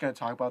 Really, we're just going to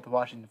talk about the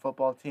Washington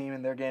football team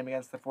and their game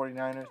against the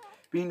 49ers,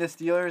 beating the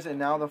Steelers and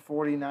now the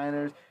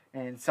 49ers.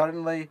 And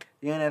suddenly,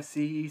 the NFC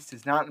East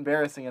is not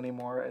embarrassing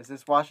anymore, as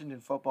this Washington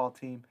football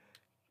team,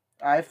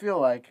 I feel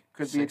like,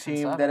 could be a 6 and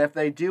team 7. that if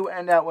they do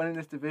end up winning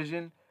this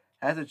division,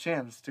 has a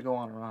chance to go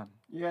on a run.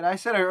 Yeah, and I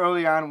said it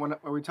early on when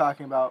we were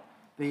talking about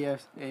the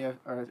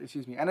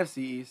NFC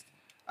East.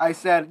 I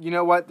said, you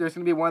know what? There's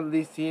going to be one of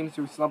these teams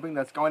who's slumping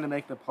that's going to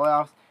make the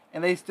playoffs,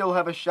 and they still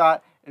have a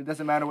shot. It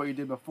doesn't matter what you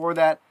did before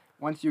that.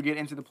 Once you get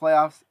into the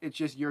playoffs, it's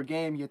just your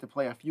game. You have to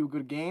play a few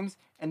good games,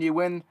 and you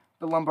win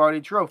the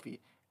Lombardi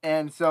Trophy.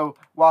 And so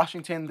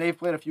Washington, they've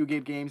played a few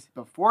good games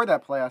before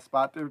that playoff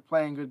spot. They're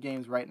playing good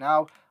games right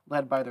now,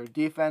 led by their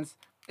defense.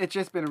 It's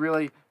just been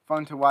really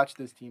fun to watch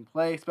this team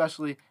play,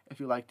 especially if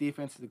you like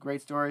defense. It's a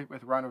great story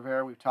with Ron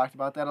Rivera. We've talked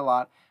about that a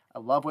lot. I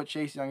love what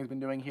Chase Young has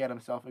been doing. He had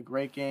himself a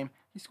great game.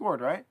 He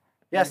scored, right?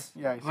 Yes.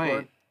 Yeah, he scored.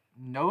 Wait,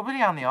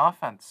 nobody on the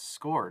offense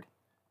scored.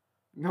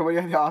 Nobody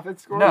on the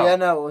offense scored? No. Yeah,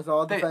 no, it was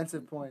all They-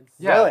 defensive points.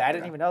 Yeah. Really, I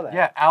didn't even know that.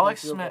 Yeah,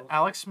 Alex field Smith. goals.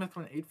 Alex Smith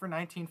went 8 for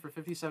 19 for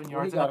 57 Well,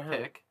 yards he and got a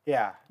hurt. pick.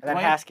 Yeah. And then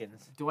Dwayne-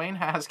 Haskins. Dwayne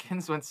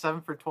Haskins went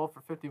 7 for 12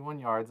 for 51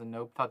 yards and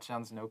no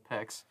touchdowns, no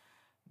picks.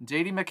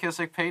 J.D.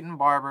 McKissick, Peyton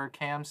Barber,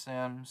 Cam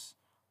Sims,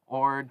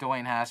 or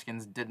Dwayne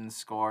Haskins didn't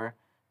score.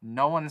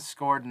 No one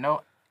scored.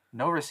 No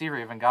receiver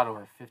even got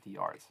over 50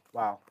 yards.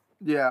 Wow.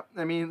 Yeah,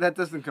 I mean, that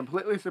doesn't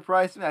completely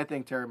surprise me. I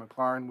think Terry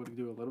McLaurin would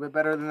do a little bit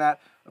better than that.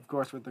 Of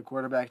course, with the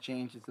quarterback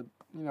change, it's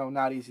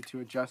not easy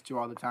to adjust to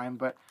all the time.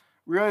 But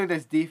really,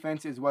 this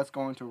defense is what's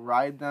going to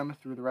ride them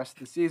through the rest of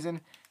the season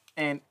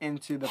and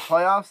into the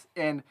playoffs.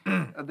 And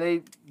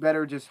they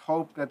better just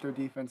hope that their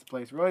defense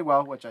plays really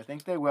well, which I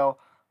think they will.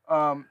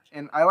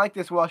 And I like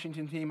this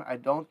Washington team. I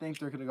don't think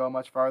they're going to go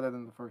much farther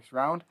than the first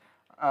round.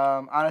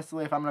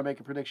 Honestly, if I'm going to make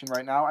a prediction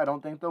right now, I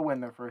don't think they'll win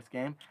their first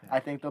game. I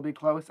think they'll be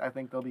close. I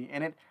think they'll be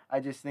in it. I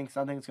just think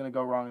something's going to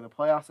go wrong in the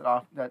playoffs.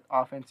 That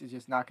offense is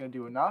just not going to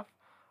do enough.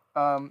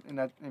 That's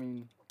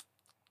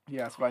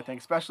what I think,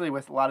 especially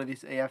with a lot of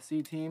these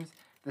AFC teams.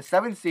 The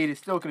 7th seed is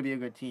still going to be a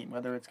good team,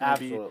 whether it's going to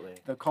be Absolutely.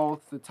 the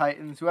Colts, the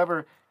Titans,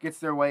 whoever gets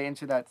their way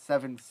into that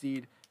 7th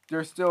seed.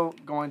 They're still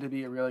going to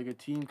be a really good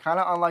team, kind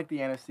of unlike the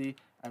NFC.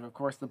 And, of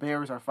course, the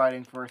Bears are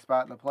fighting for a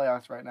spot in the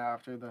playoffs right now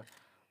after the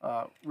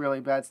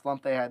really bad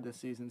slump they had this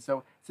season.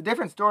 So it's a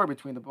different story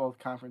between the both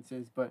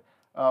conferences. But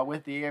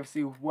with the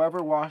AFC,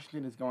 whoever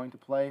Washington is going to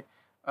play,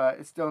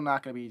 it's still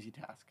not going to be an easy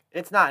task.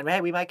 It's not.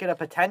 Hey, we might get a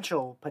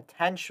potential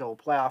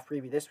playoff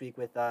preview this week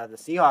with the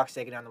Seahawks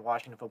taking on the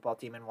Washington football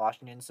team in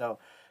Washington. So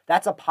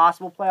that's a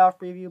possible playoff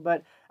preview.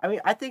 But I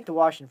mean, I think the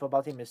Washington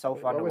football team is so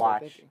fun to What was I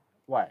watch. thinking?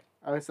 What?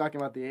 I was talking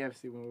about the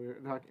AFC when we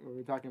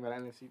were talking about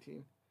NFC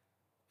team.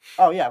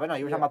 Oh yeah, but no,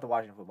 you were Yeah. talking about the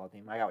Washington football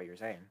team. I got what you were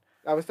saying.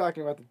 I was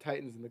talking about the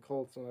Titans and the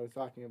Colts when I was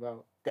talking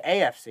about. The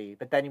AFC,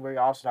 but then we were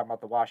also talking about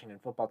the Washington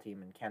football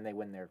team and can they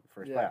win their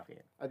first Yeah. playoff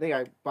game? I think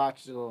I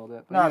botched it a little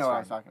bit, but No, you it's know what I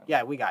was fine. talking about.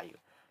 Yeah, we got you.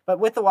 But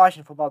with the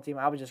Washington football team,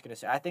 I was just going to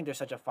say, I think they're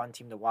such a fun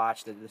team to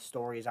watch. The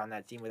stories on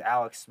that team with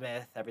Alex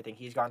Smith, everything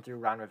he's gone through,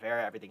 Ron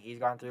Rivera, everything he's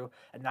gone through.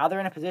 And now they're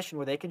in a position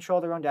where they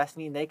control their own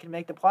destiny and they can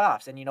make the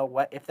playoffs. And you know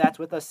what? If that's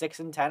with a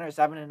 6-10 or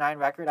 7-9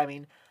 record, I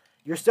mean,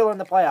 you're still in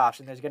the playoffs.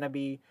 And there's going to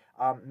be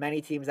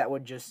many teams that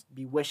would just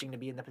be wishing to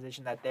be in the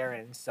position that they're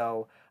in.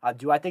 So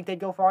do I think they'd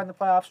go far in the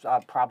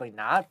playoffs? Probably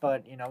not.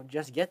 But, you know,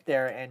 just get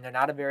there. And they're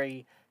not a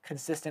very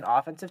consistent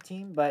offensive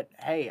team. But,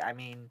 hey, I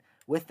mean,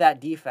 with that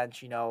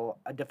defense, you know,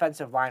 a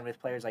defensive line with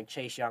players like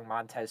Chase Young,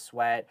 Montez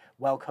Sweat,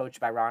 well coached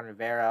by Ron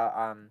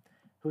Rivera,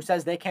 who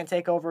says they can't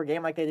take over a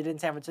game like they did in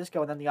San Francisco,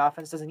 and then the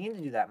offense doesn't need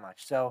to do that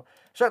much. So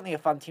certainly a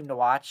fun team to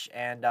watch.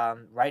 And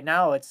right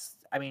now,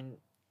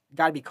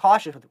 got to be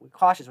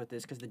cautious with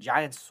this because the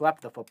Giants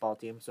swept the football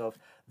team. So if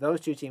those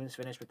two teams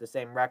finish with the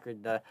same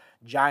record, the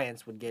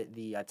Giants would get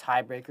the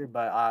tiebreaker.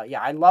 But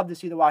yeah, I'd love to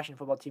see the Washington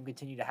football team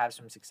continue to have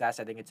some success.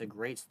 I think it's a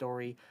great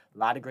story, a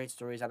lot of great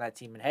stories on that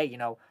team. And hey, you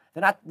know,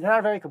 they're not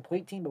a very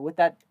complete team, but with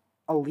that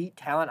elite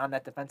talent on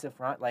that defensive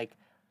front, like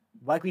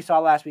we saw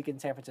last week in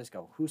San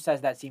Francisco, who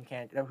says that team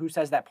can't? Or who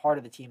says that part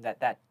of the team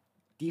that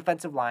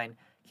defensive line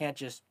can't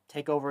just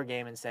take over a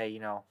game and say, you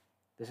know,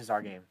 this is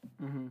our game.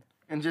 Mm-hmm.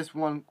 And just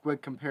one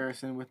quick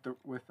comparison with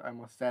I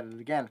almost said it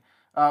again.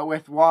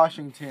 With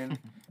Washington,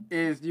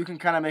 is you can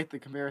kind of make the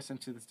comparison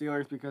to the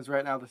Steelers because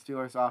right now the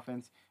Steelers'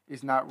 offense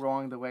is not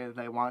rolling the way that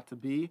they want to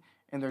be,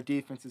 and their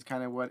defense is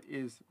kind of what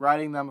is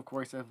riding them. Of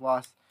course, they've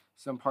lost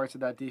some parts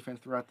of that defense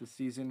throughout the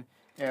season,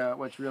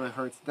 which really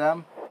hurts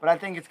them. But I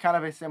think it's kind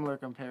of a similar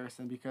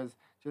comparison because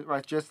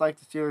just like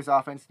the Steelers'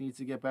 offense needs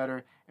to get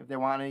better if they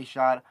want any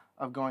shot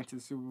of going to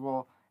the Super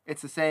Bowl,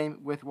 it's the same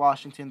with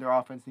Washington. Their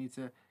offense needs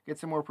to get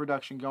some more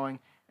production going.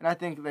 And I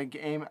think the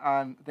game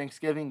on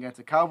Thanksgiving against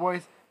the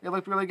Cowboys, they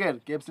looked really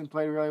good. Gibson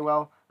played really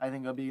well. I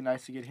think it'll be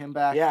nice to get him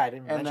back. Yeah, I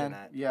didn't and mention then,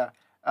 that. Yeah.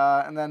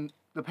 And then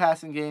the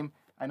passing game,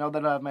 I know they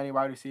don't have many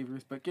wide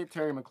receivers, but get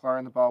Terry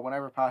McLaurin the ball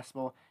whenever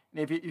possible.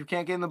 And if you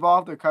can't get in the ball,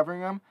 if they're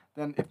covering him,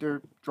 then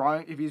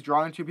if he's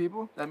drawing two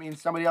people, that means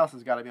somebody else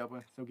has got to be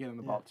open. So get in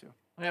the ball too.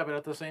 Yeah, but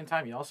at the same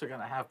time, you also got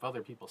to have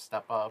other people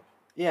step up.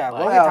 Yeah, Like-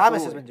 Logan Yeah, Thomas has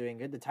absolutely. been doing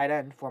good. The tight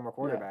end, former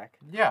quarterback.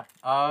 Yeah.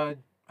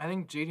 I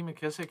think J.D.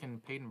 McKissick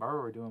and Peyton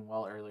Barber were doing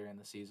well earlier in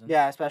the season.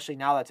 Yeah, especially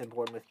now that's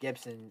important with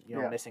Gibson,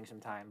 Yeah. missing some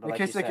time. But like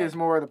you McKissick said, is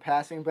more of the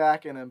passing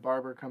back, and then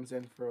Barber comes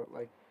in for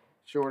like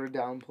shorter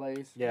down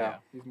plays. Yeah.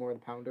 He's more of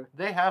the pounder.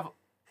 They have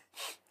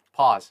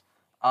pause.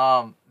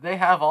 They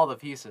have all the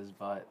pieces,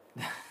 but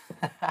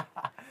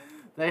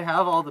they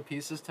have all the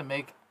pieces to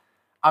make.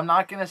 I'm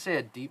not gonna say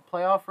a deep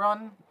playoff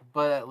run,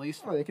 but at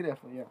least Oh, they could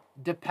definitely, yeah.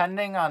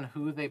 depending on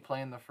who they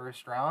play in the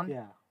first round,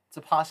 Yeah. it's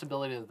a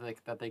possibility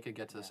that they could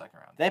get to the second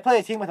round. They play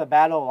a team with a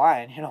bad O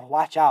line.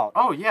 Watch out.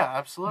 Oh yeah,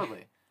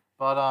 absolutely.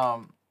 But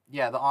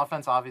yeah, the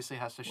offense obviously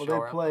has to Well, show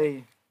they up.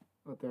 play.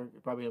 What they're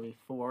probably gonna be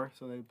 4,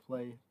 so they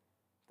play.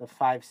 The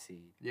 5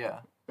 seed. Yeah.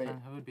 Wait,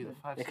 And who would be the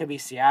 5? It could be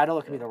Seattle.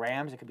 It could be the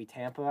Rams. It could be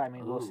Tampa. I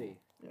mean, we'll Ooh. see.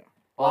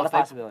 Well, lot if of they-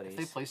 possibilities. If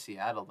they play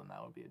Seattle, then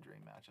that would be a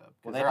dream matchup. 'cause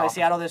Well, they their play offense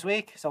Seattle is- this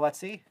week, so let's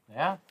see.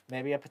 Yeah,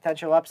 Maybe a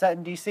potential upset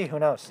in DC. Who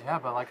knows? yeah,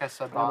 but like I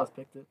said, I almost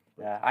picked it.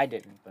 Yeah, I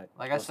didn't, but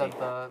like I we'll said, see.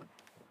 the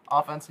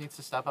offense needs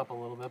to step up a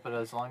little bit. But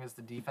as long as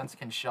the defense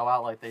can show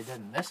out like they did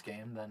in this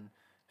game, then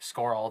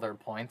score all their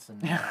points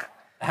and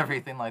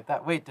everything like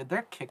that. Wait, did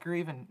their kicker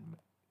even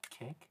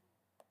kick?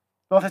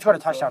 Well, if they scored a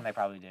think so. touchdown, they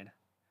probably did.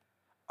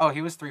 Oh,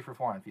 he was 3 for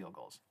 4 on field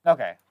goals.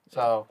 Okay,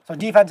 So so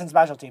defense and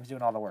special teams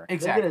doing all the work.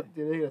 exactly.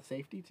 Did they get a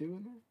safety too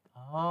in there?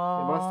 They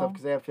Um, must have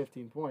because they have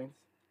 15 points.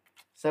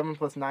 7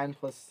 plus 9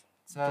 plus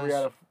 3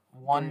 out of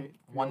one three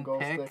one field goal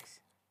pick. sticks.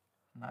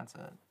 And that's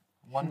it.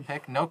 One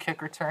pick, no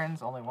kick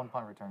returns, only 1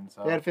 punt return.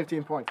 So They had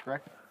 15 points,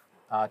 correct?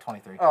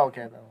 23. Oh,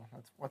 okay.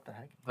 That's what the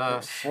heck. The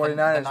 49ers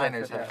the had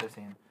Niners had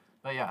 15. 15.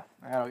 But yeah,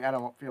 I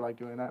don't feel like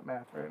doing that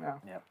math right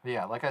now. but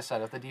yeah, like I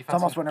said, if the It's defense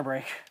almost winter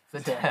break.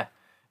 if the,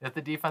 if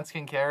the defense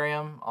can carry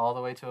them all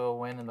the way to a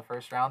win in the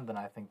first round, then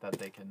I think that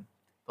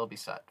they'll be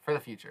set for the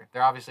future.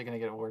 They're obviously going to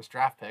get a worse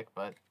draft pick,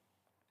 but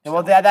Yeah,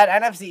 well, that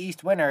NFC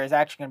East winner is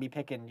actually going to be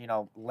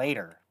picking,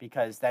 later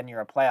because then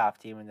you're a playoff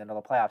team, and then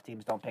the playoff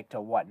teams don't pick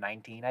till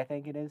 19, I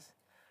think it is.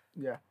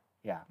 Yeah.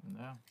 Yeah,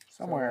 yeah.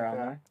 Somewhere around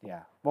there.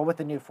 yeah. Well, with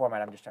the new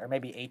format, I'm just or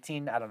maybe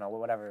 18. I don't know,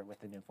 whatever with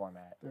the new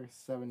format. There's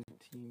 7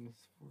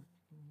 teams. 14,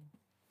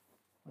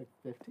 like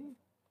 15?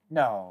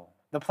 No,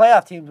 the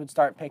playoff teams would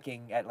start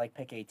picking at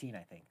pick 18,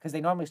 I think, because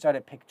they normally start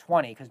at pick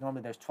 20. Because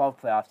normally there's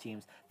 12 playoff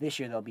teams. This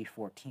year there'll be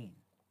 14,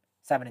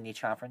 7 in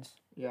each conference.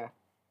 Yeah.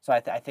 So I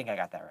think I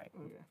got that right.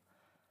 Okay.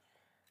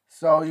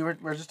 So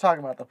we're just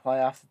talking about the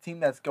playoffs. The team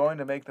that's going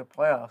to make the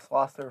playoffs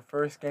lost their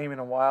first game in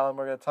a while, and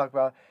we're going to talk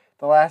about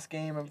the last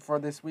game for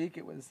this week.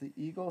 It was the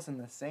Eagles and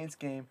the Saints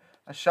game.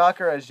 A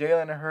shocker as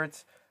Jalen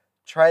Hurts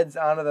treads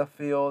onto the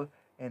field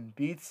and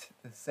beats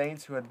the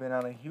Saints, who had been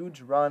on a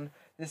huge run.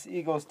 This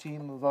Eagles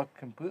team looked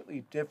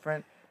completely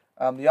different.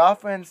 The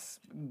offense,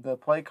 the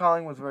play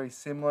calling was very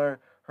similar.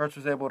 Hurts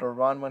was able to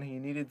run when he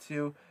needed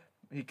to.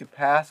 He could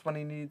pass when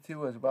he needed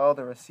to as well.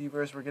 The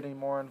receivers were getting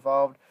more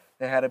involved.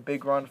 They had a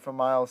big run from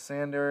Miles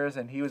Sanders,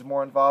 and he was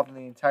more involved in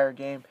the entire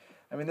game.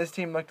 I mean, this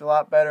team looked a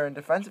lot better, and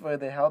defensively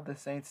they held the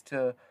Saints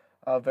to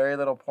very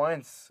little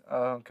points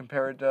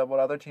compared to what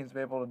other teams were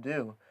able to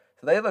do.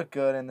 So they looked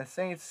good, and the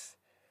Saints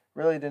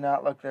really did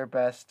not look their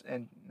best,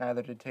 and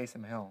neither did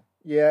Taysom Hill.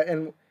 Yeah,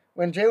 and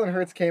when Jalen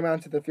Hurts came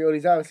onto the field,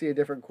 he's obviously a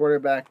different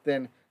quarterback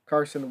than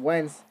Carson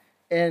Wentz.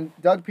 And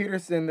Doug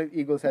Peterson, the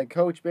Eagles head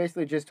coach,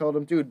 basically just told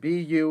him, dude, be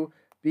you,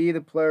 be the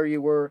player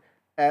you were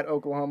at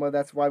Oklahoma.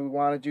 That's why we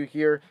wanted you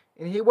here.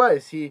 And he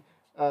was. He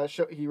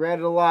ran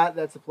it a lot.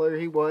 That's the player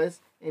he was.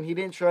 And he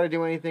didn't try to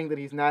do anything that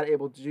he's not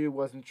able to do.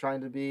 Wasn't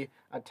trying to be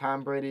a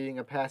Tom Brady,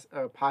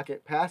 a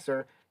pocket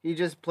passer. He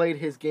just played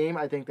his game.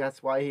 I think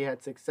that's why he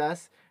had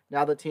success.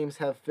 Now that teams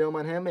have film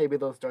on him, maybe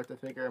they'll start to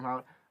figure him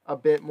out a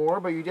bit more.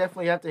 But you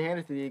definitely have to hand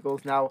it to the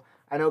Eagles. Now,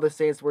 I know the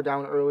Saints were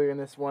down earlier in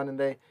this one, and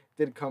they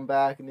did come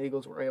back, and the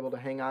Eagles were able to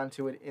hang on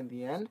to it in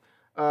the end.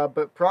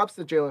 But props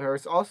to Jalen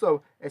Hurts.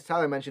 Also, as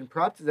Tyler mentioned,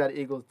 props to that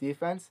Eagles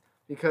defense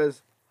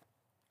because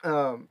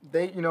they're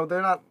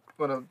not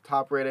one of the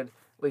top-rated,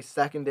 at least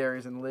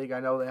secondaries in the league. I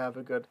know they have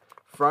a good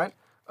front,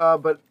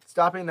 but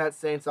stopping that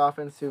Saints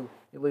offense, who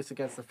at least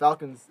against the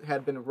Falcons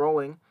had been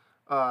rolling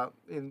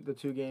in the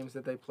two games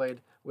that they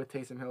played with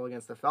Taysom Hill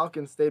against the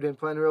Falcons, they've been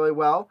playing really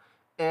well,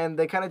 and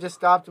they kind of just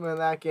stopped them in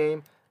that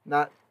game.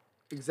 Not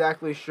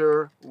exactly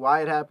sure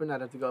why it happened.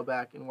 I'd have to go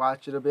back and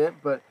watch it a bit,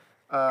 but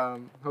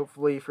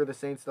hopefully for the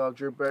Saints, they'll have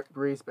Drew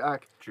Brees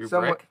back. Drew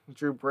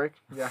Brick,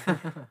 yeah.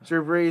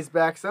 Drew Brees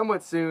back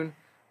somewhat soon,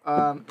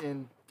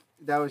 and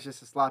that was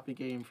just a sloppy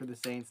game for the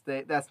Saints.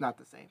 That's not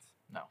the Saints.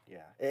 No.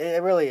 Yeah,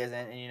 it really isn't.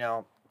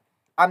 And,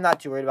 I'm not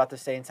too worried about the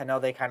Saints. I know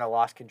they kind of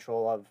lost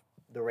control of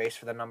the race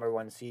for the number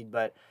 1 seed,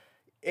 but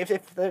if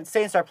the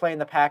Saints are playing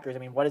the Packers, I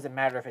mean, what does it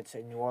matter if it's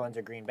in New Orleans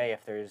or Green Bay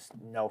if there's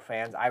no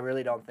fans? I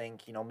really don't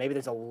think, maybe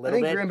there's a little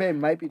bit. I think Green Bay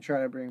might be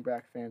trying to bring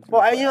back fans.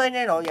 Well,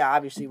 yeah,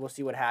 obviously we'll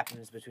see what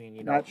happens between,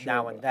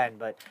 now and then,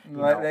 but,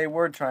 They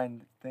were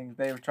trying things.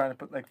 They were trying to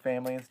put,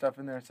 family and stuff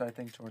in there, so I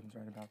think Jordan's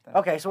right about that.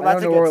 Okay, so I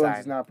that's a know good New Orleans sign.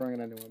 is not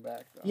bringing anyone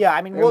back, though. Yeah,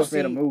 I mean, They we'll almost see.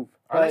 made a move.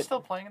 Are they But- still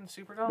playing in the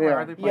Superdome, They or are.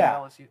 are they playing Yeah.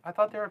 at LSU? I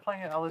thought they were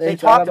playing at LSU. They They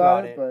talked thought about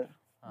about it, it. but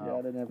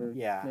Oh. they never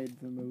Yeah. made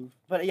the move.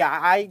 But, yeah,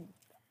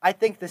 I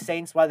think the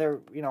Saints, whether,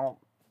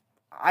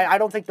 I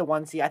don't think the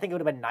 1 seed. I think it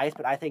would have been nice,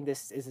 but I think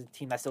this is a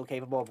team that's still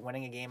capable of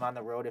winning a game on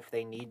the road if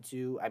they need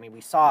to. I mean,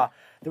 we saw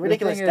the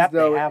ridiculous thing is, depth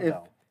though, they have,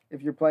 though.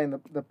 If you're playing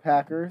the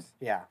Packers,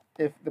 Yeah.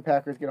 if the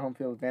Packers get home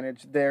field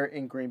advantage, they're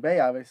in Green Bay,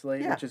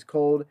 obviously, Yeah. which is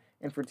cold.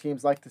 And for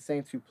teams like the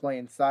Saints who play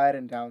inside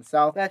and down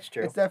south, That's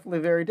true. it's definitely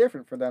very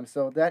different for them.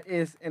 So that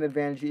is an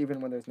advantage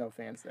even when there's no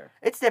fans there.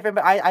 It's different,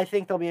 but I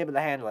think they'll be able to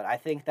handle it. I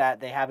think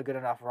that they have a good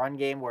enough run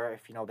game where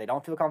if, they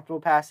don't feel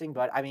comfortable passing,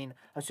 but, I mean,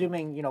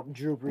 assuming,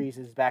 Drew Brees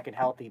is back and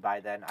healthy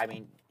by then, I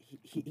mean,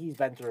 he's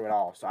been through it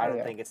all, so I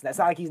don't think it's not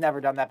like he's never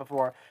done that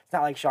before. It's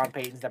not like Sean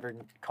Payton's never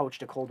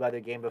coached a cold weather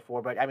game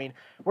before. But I mean,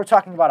 we're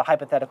talking about a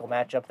hypothetical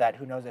matchup that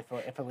who knows if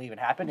it'll even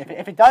happen.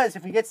 If it does,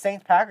 if we get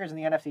Saints Packers in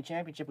the NFC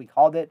Championship, we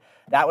called it.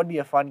 That would be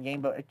a fun game.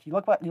 But if you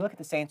look at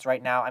the Saints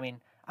right now. I mean,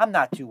 I'm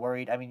not too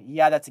worried. I mean,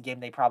 yeah, that's a game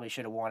they probably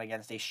should have won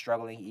against a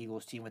struggling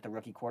Eagles team with the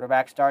rookie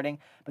quarterback starting,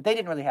 but they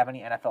didn't really have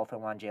any NFL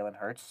film on Jalen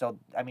Hurts. So,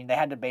 I mean, they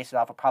had to base it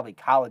off of probably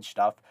college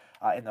stuff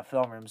in the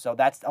film room. So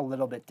that's a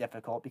little bit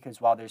difficult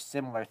because while there's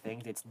similar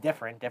things, it's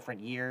different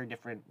year,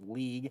 different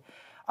league.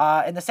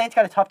 And the Saints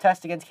got a tough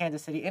test against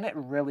Kansas City, and it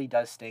really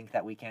does stink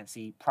that we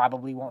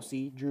probably won't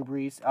see Drew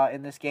Brees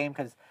in this game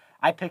because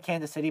I picked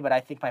Kansas City, but I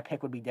think my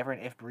pick would be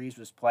different if Brees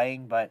was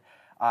playing. But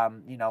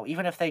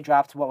even if they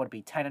dropped what would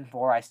be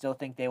 10-4, I still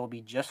think they will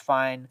be just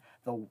fine.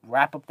 They'll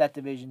wrap up that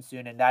division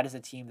soon, and that is a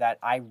team that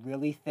I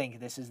really think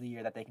this is the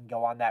year that they can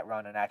go on that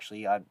run and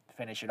actually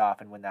finish it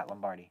off and win that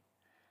Lombardi.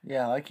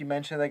 Yeah, like you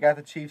mentioned, they got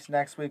the Chiefs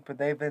next week, but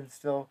they've been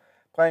still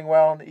playing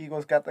well, and the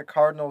Eagles got the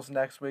Cardinals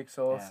next week,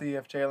 so we'll see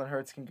if Jalen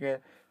Hurts can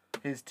get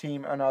his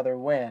team another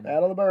win.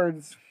 Battle of the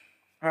Birds.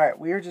 All right,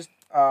 we were just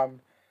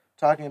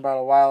talking about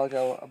a while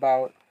ago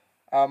about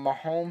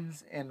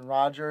Mahomes and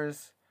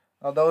Rodgers.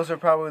 Those are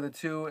probably the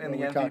two in the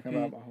We're MVP. talking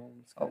about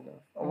Mahomes, kind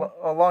of.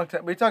 A long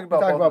time. We talked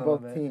about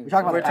both teams. We're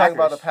talking about We're the talking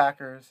about the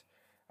Packers.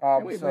 Packers.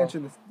 And we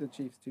mentioned the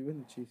Chiefs too,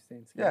 and the Chiefs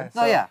Saints. Yeah. game.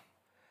 No, yeah.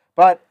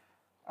 But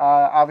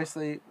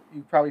obviously,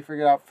 you probably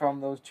figured out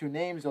from those two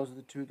names, those are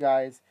the two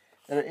guys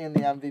that are in the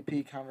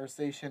MVP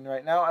conversation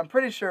right now. I'm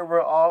pretty sure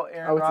we're all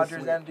Aaron it's a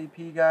Rodgers sweep.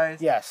 MVP guys.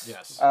 Yes.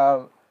 Yes.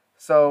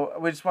 So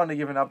we just wanted to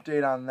give an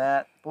update on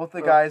that. Both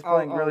the guys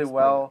playing I'll really explain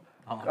well.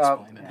 I'll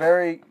explain it.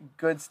 Very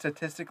good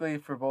statistically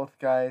for both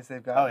guys.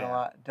 They've gotten yeah. a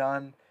lot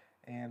done,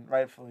 and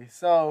rightfully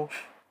so.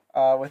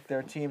 with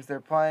their teams they're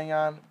playing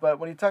on. But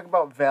when you talk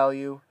about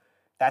value,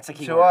 That's a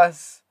key to word.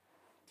 us,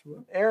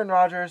 Aaron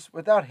Rodgers,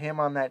 without him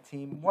on that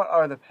team, what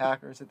are the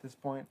Packers at this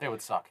point? They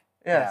would suck.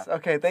 Yes.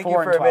 Okay. Thank you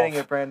 4 for and admitting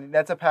 12. it, Brandon.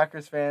 That's a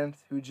Packers fan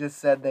who just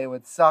said they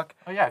would suck.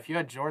 Oh yeah, if you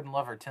had Jordan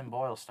Love or Tim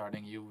Boyle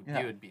starting, you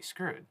would be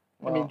screwed.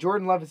 Well,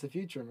 Jordan Love is the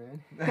future,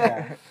 man.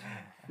 Yeah.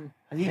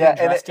 Has he Yeah, been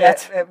and dressed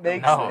yet? it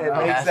makes No, it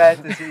no. makes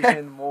that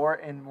decision more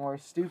and more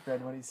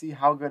stupid when you see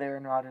how good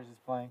Aaron Rodgers is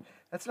playing.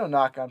 That's no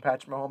knock on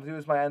Patrick Mahomes. He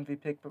was my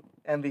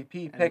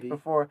MVP pick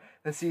before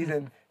the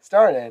season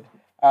started.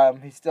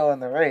 He's still in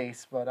the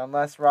race, but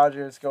unless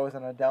Rodgers goes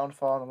on a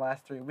downfall in the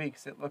last 3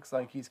 weeks, it looks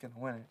like he's going to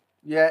win it.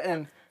 Yeah,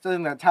 and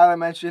something that Tyler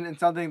mentioned and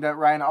something that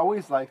Ryan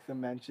always likes to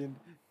mention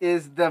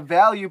is the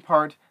value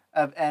part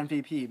of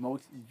MVP,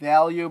 most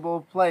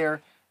valuable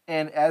player.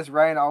 And as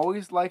Ryan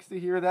always likes to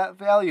hear that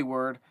value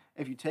word,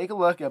 if you take a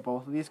look at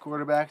both of these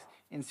quarterbacks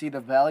and see the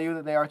value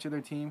that they are to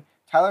their team,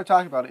 Tyler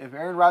talked about it. If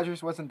Aaron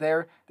Rodgers wasn't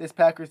there, this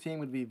Packers team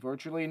would be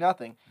virtually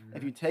nothing. Mm-hmm.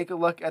 If you take a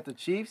look at the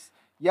Chiefs,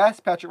 yes,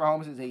 Patrick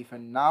Mahomes is a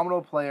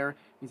phenomenal player.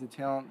 He's a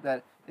talent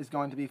that is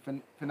going to be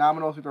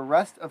phenomenal through the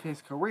rest of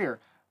his career.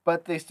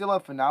 But they still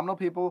have phenomenal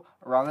people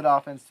around that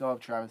offense. Still have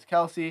Travis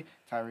Kelce,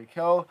 Tyreek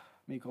Hill,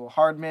 Mecole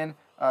Hardman,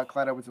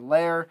 Clyde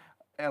Edwards-Helaire,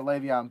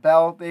 Le'Veon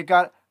Bell. They've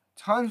got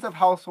tons of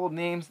household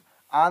names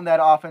on that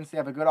offense. They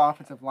have a good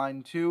offensive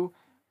line too.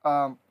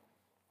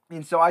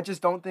 And so I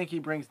just don't think he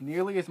brings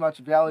nearly as much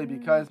value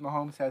because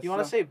Mahomes has... You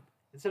want to say,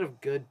 instead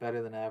of good,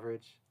 better than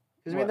average?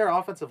 Because, I mean, their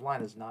offensive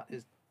line is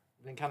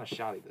been kind of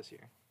shoddy this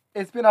year.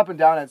 It's been up and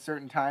down at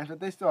certain times, but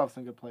they still have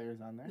some good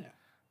players on there.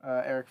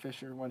 Yeah. Eric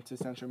Fisher went to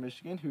Central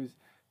Michigan, who's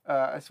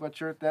a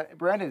sweatshirt that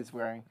Brandon is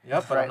wearing.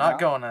 Yep, but right I'm not now.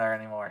 going there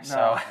anymore. No.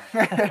 So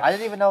I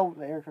didn't even know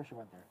that Eric Fisher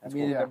went there. I That's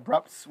mean, cool. an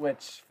abrupt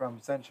switch from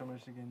Central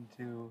Michigan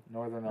to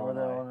Northern Northern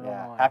Illinois. Illinois.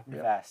 Yeah, happened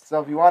Yeah. fast.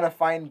 So if you want to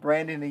find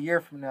Brandon a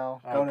year from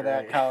now, Oh, go to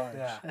that great. college.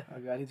 Yeah. Oh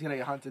god, he's gonna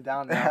get hunted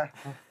down now.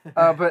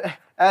 But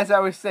as I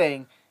was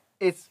saying,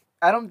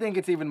 I don't think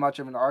it's even much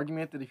of an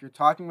argument that if you're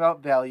talking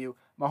about value,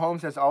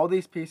 Mahomes has all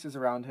these pieces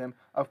around him.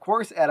 Of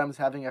course, Adams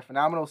having a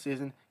phenomenal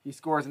season. He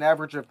scores an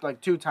average of like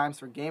 2 times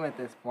per game at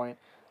this point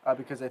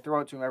because they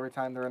throw it to him every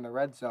time they're in the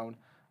red zone.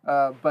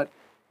 But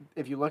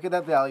if you look at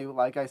that value,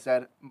 like I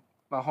said,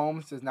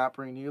 Mahomes does not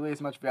bring nearly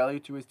as much value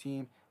to his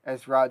team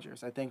as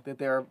Rodgers. I think that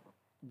they're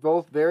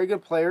both very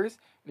good players.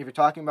 And if you're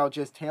talking about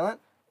just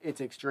talent,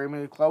 it's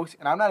extremely close.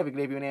 And I'm not even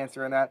going to give you an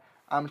answer on that.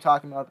 I'm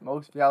talking about the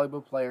most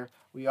valuable player.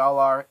 We all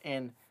are.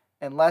 And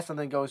unless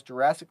something goes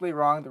drastically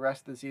wrong the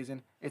rest of the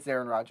season, it's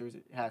Aaron Rodgers.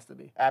 It has to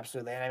be.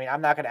 Absolutely. And I mean,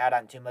 I'm not going to add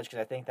on too much because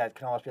I think that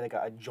can almost be like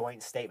a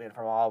joint statement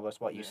from all of us,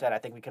 what you said. I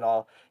think we could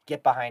all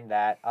get behind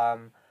that.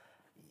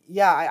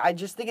 I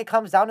just think it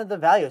comes down to the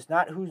value. It's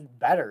not who's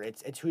better.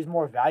 It's who's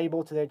more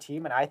valuable to their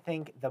team. And I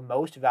think the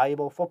most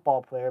valuable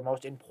football player,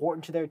 most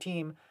important to their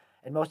team,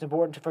 and most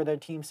important for their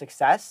team's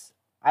success,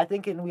 I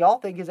think, and we all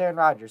think, is Aaron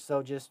Rodgers.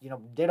 So just,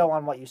 ditto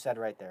on what you said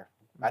right there.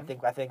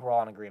 Mm-hmm. I think we're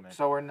all in agreement.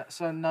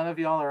 So none of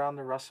y'all are on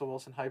the Russell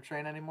Wilson hype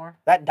train anymore?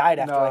 That died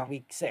after No. like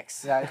week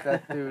 6. Yeah,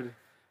 that dude,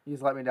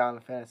 he's let me down in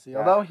the fantasy. Yeah.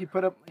 Although he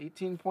put up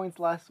 18 points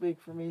last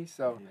week for me,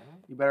 so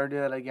you better do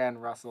that again,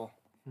 Russell,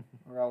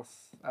 or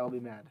else I will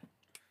be mad.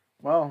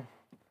 Well,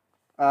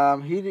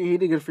 he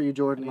did good for you,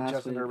 Jordan, last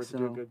Justin week. Herbert So,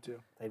 did good too.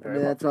 They I very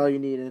mean, well that's all you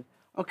needed.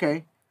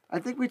 Okay, I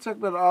think we talked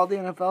about all the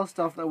NFL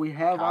stuff that we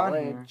have on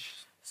here.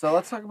 College. So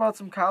let's talk about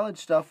some college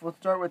stuff. We'll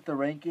start with the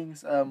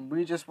rankings.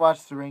 We just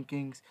watched the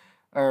rankings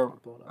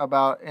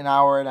about an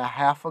hour and a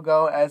half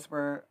ago as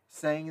we're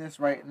saying this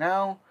right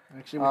now.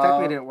 Actually, we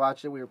technically didn't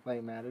watch it. We were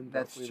playing Madden. but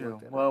That's we true.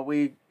 looked at it. Well,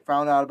 we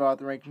found out about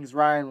the rankings.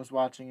 Ryan was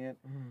watching it.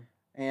 Mhm.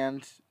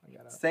 And I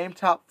got it. same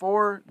top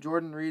 4.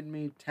 Jordan, read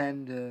me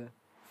 10 to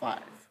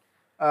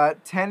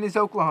 5. 10 is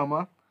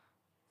Oklahoma.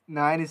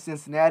 9 is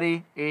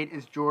Cincinnati. 8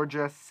 is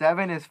Georgia.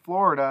 7 is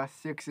Florida.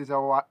 6 is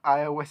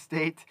Iowa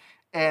State.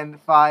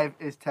 And 5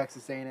 is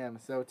Texas A&M.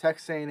 So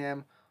Texas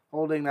A&M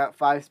holding that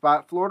 5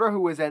 spot. Florida, who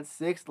was at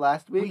 6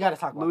 last week, We got to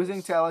talk about losing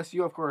this. to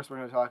LSU. Of course, we're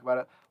going to talk about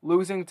it.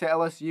 Losing to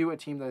LSU, a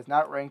team that is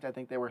not ranked. I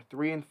think they were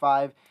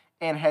 3-5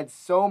 and had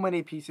so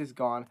many pieces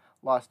gone.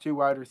 Lost 2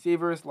 wide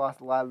receivers.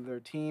 Lost a lot of their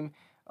team.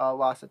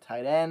 Lost a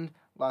tight end.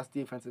 Lost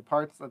defensive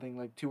parts. I think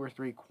like 2 or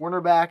 3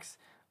 cornerbacks.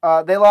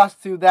 They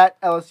lost to that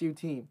LSU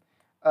team.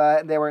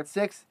 They were at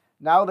 6.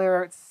 Now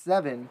they're at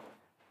 7.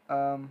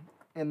 And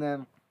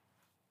then,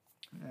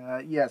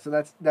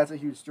 so that's a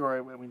huge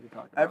story we need to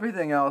talk about.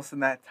 Everything else in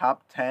that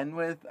top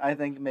 10 I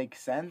think makes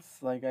sense.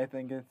 Like, I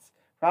think it's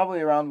probably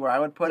around where I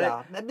would put it.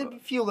 Maybe a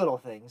few little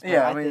things. But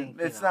Yeah, I I mean,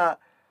 think, it's not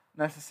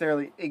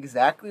necessarily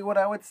exactly what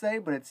I would say,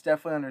 but it's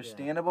definitely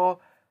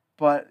understandable.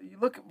 But you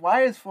look,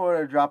 why is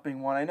Florida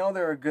dropping 1? I know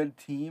they're a good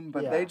team,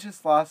 but they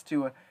just lost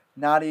to a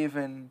not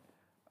even...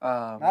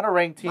 Not a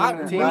ranked team.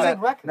 Not a a team losing that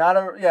record. Not a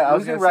I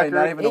was losing gonna say not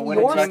record even a in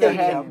winning your team team. that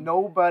had stadium.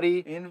 nobody.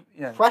 In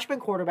freshman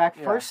quarterback,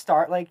 Yeah. first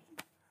start. Like,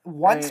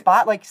 one I-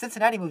 spot. Like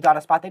Cincinnati moved on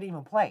a spot they didn't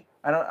even play.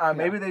 I don't.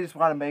 Maybe they just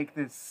want to make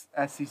this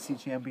SEC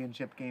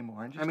championship game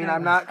more I interesting. mean,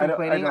 I'm not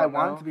complaining. I don't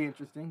want know. it to be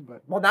interesting,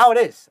 but Well, now it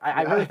is.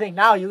 I Yeah. really think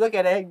now you look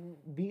at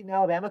it, beating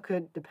Alabama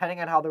could,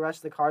 depending on how the rest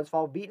of the cards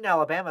fall, beating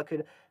Alabama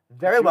could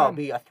very Put you well in.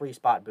 be a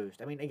 3-spot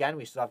boost. I mean, again,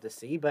 we still have to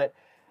see, but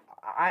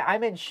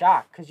I'm in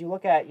shock because you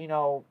look at,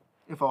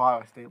 if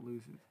Ohio State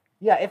loses,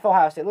 yeah, if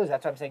Ohio State loses,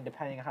 that's what I'm saying,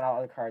 depending on how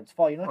other cards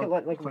fall. You look Or at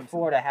what Clemson.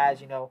 Florida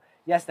has,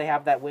 yes, they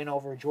have that win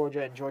over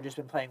Georgia, and Georgia's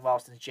been playing well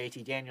since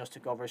JT Daniels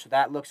took over, so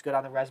that looks good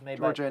on the resume.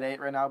 But Georgia at 8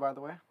 right now, by the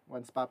way,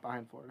 1 spot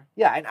behind Florida.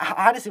 yeah, and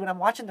honestly, when I'm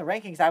watching the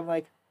rankings, I'm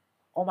like,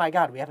 oh my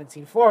God, we haven't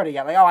seen Florida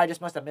yet. Like, oh, I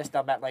just must have missed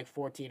them at like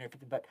 14 or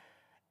 15. But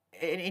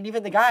and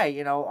even the guy,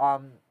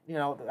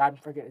 I'm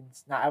forgetting.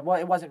 It's not. Well,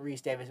 it wasn't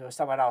Reese Davis. It was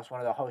someone else.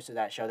 One of the hosts of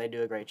that show. They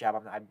do a great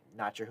job. I'm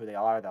not sure who they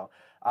all are though.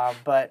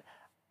 But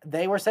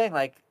they were saying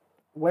like,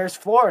 where's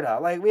Florida?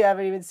 Like we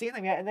haven't even seen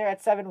them yet, and they're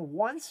at 7,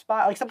 1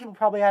 spot. Like some people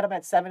probably had them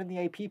at 7 in the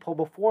AP poll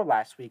before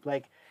last week.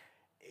 Like.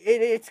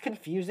 It's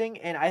confusing,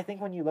 and I think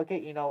when you look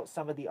at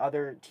some of the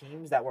other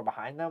teams that were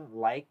behind them,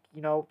 like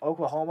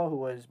Oklahoma, who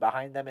was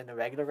behind them in the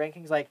regular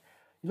rankings, like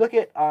you look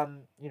at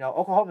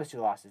Oklahoma's 2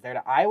 losses. They're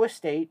to Iowa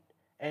State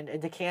and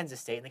to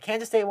Kansas State, and the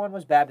Kansas State one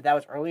was bad, but that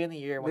was early in the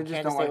year when They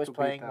just Kansas don't State like was to beat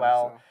playing them,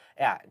 well. so.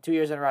 Yeah, 2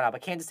 years in a row now.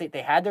 But Kansas State,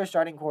 they had their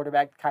starting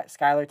quarterback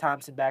Skylar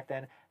Thompson back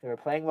then. They were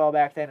playing well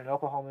back then, and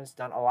Oklahoma's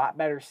done a lot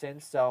better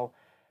since. So.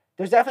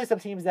 There's definitely some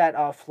teams that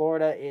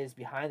Florida is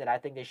behind that I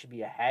think they should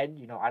be ahead.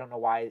 I don't know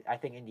why. I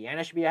think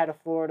Indiana should be ahead of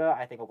Florida.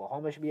 I think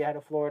Oklahoma should be ahead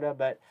of Florida.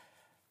 But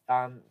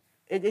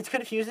it's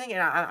confusing.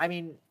 And I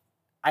mean,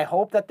 I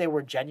hope that they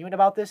were genuine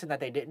about this and that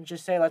they didn't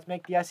just say, let's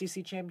make the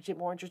SEC championship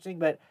more interesting.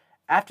 But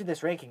after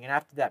this ranking and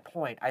after that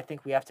point, I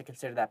think we have to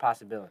consider that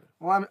possibility.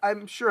 Well,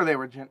 I'm sure they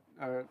were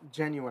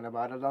genuine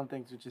about it. I don't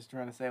think they're just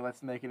trying to say,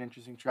 let's make it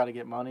interesting, try to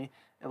get money.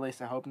 At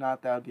least I hope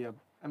not. That would be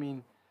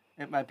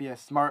it might be a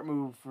smart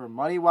move for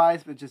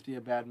money-wise, but just be a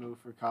bad move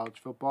for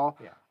college football.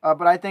 Yeah.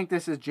 But I think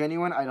this is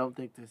genuine. I don't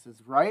think this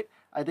is right.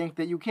 I think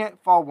that you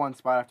can't fall 1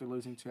 spot after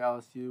losing to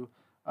LSU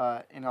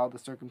in all the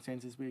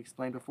circumstances we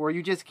explained before.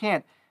 You just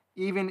can't.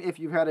 Even if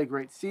you've had a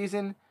great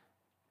season,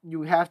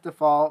 you have to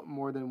fall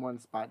more than 1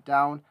 spot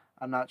down.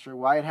 I'm not sure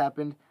why it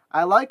happened.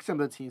 I like some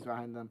of the teams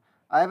behind them.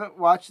 I haven't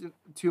watched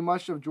too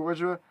much of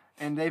Georgia,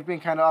 and they've been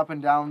kind of up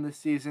and down this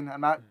season.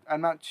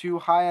 I'm not too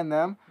high on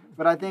them.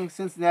 But I think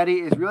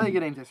Cincinnati is really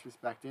getting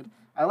disrespected.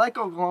 I like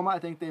Oklahoma. I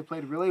think they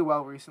played really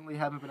well recently.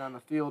 Haven't been on the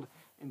field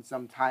in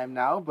some time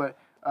now, but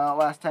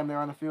last time they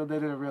were on the field, they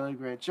did a really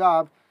great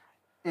job.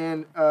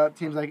 And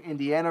teams like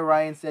Indiana,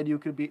 Ryan said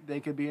they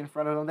could be in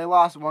front of them. They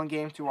lost 1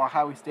 game to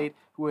Ohio State,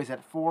 who was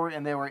at 4,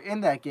 and they were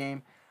in that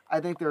game. I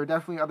think there are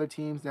definitely other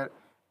teams that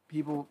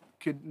people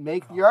could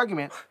make the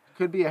argument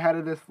could be ahead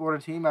of this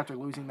Florida team after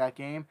losing that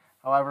game.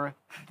 However,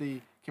 the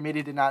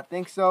committee did not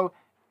think so.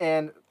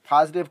 And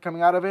positive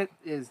coming out of it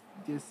is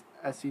this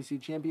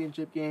SEC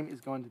championship game is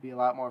going to be a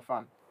lot more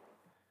fun.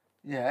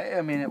 Yeah,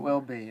 I mean it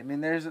will be. I mean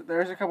there's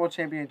a couple of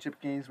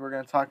championship games we're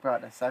going to talk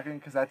about in a second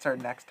because that's our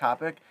next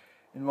topic,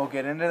 and we'll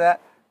get into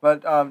that.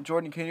 But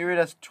Jordan, can you read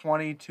us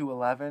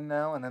 20-11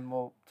 now, and then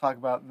we'll talk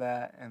about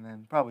that, and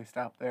then probably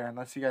stop there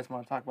unless you guys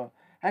want to talk about.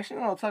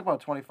 Actually, no, we'll talk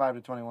about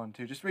 25-21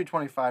 too. Just read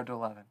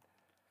 25-11.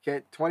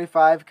 Okay,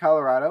 25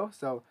 Colorado.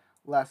 So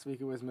last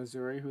week it was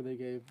Missouri who they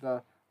gave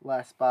the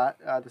last spot.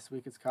 This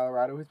week it's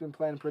Colorado who's been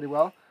playing pretty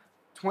well.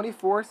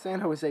 24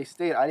 San Jose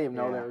State. I didn't even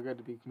know they were good,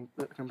 to be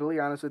completely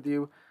honest with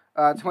you.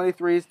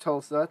 23 is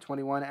Tulsa.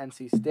 21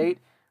 NC State.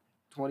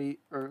 It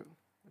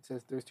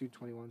says there's 2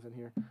 21s in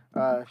here.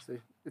 So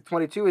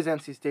 22 is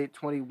NC State.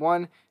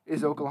 21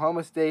 is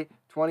Oklahoma State.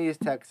 20 is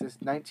Texas.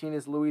 19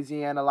 is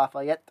Louisiana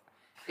Lafayette.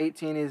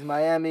 18 is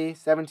Miami.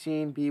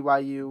 17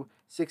 BYU.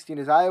 16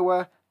 is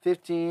Iowa.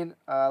 15,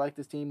 I like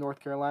this team, North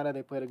Carolina.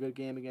 They played a good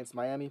game against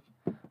Miami.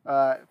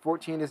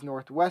 14 is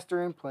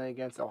Northwestern, playing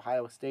against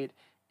Ohio State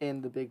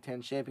in the Big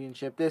Ten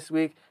Championship this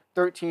week.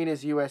 13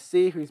 is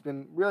USC, who's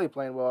been really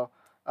playing well.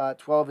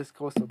 12 is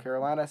Coastal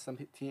Carolina. Some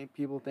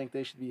people think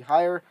they should be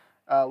higher.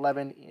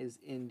 11 is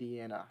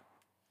Indiana.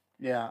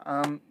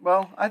 Yeah.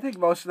 Well, I think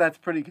most of that's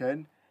pretty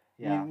good.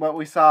 Yeah. I mean, what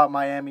we saw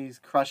Miami's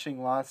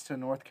crushing loss to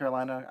North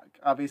Carolina.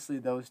 Obviously,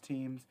 those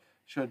teams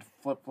should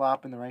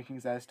flip-flop in the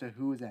rankings as to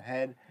who is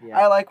ahead. Yeah.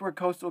 I like where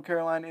Coastal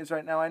Carolina is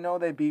right now. I know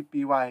they beat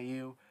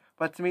BYU,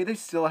 but to me, they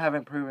still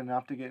haven't proven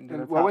enough to get into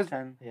the And top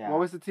 10. Yeah. What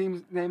was the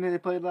team's name that they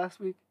played last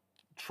week?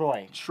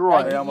 Troy.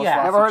 Troy. They almost yeah.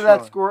 lost Never to heard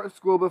of Troy. that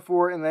school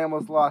before, and they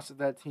almost lost to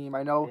that team.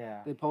 I know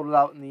Yeah. they pulled it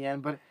out in the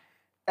end, but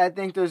I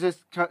think there's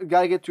just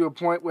got to get to a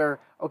point where,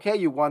 okay,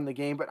 you won the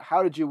game, but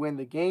how did you win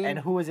the game? And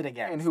who was it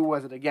against? And who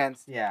was it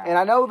against? Yeah. And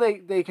I know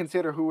they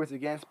consider who was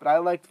against, but I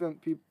like them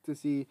people to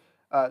see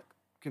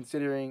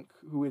considering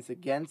who is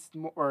against,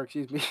 or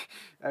excuse me,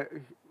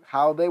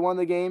 how they won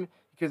the game.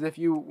 Because if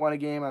you won a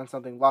game on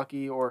something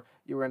lucky, or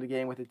you were in a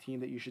game with a team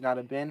that you should not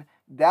have been,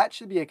 that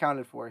should be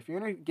accounted for. If you're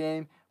in a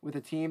game with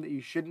a team that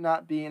you should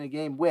not be in a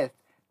game with,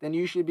 then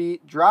you should be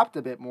dropped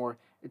a bit more.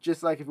 It's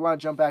just like if you want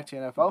to jump back to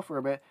NFL for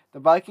a bit, the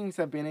Vikings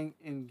have been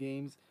in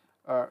games.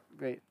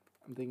 Wait,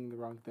 I'm thinking the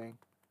wrong thing.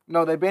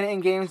 No, they've been in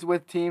games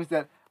with teams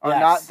that are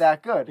Yes. not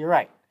that good. You're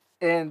right.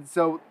 And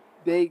so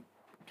they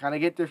kind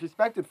of get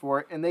disrespected for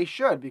it, and they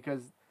should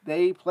because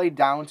they play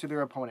down to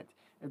their opponent.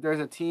 If there's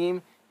a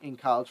team in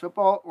college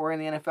football or in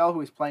the NFL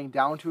who is playing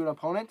down to an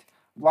opponent,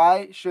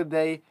 why should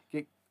they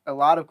get a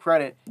lot of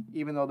credit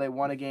even though they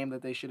won a game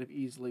that they should have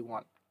easily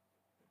won?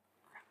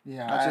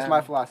 Yeah, That's just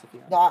my philosophy.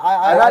 No,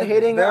 I'm not I-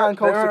 hating there- on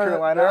Coastal there are-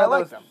 Carolina. there I are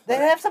like those- them. They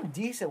have some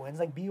decent wins,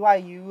 like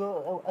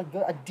BYU,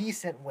 a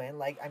decent win.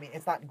 Like, I mean,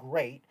 it's not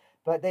great,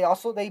 but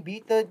they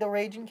beat the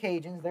Raging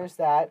Cajuns. There's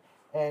that,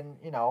 and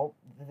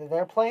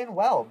they're playing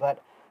well.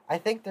 But I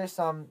think there's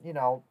some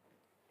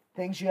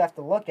things you have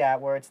to look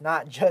at where it's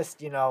not just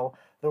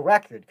the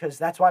record, because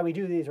that's why we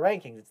do these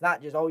rankings. It's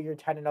not just you're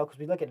 10-0, because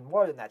we look at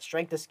more than that: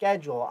 strength of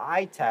schedule,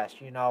 eye test.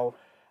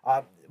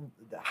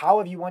 How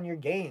have you won your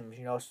games?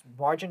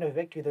 Margin of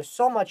victory. There's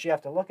so much you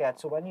have to look at.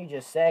 So when you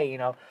just say,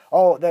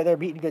 they're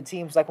beating good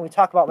teams, like when we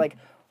talk about like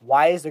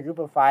why is the group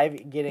of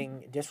five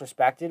getting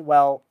disrespected?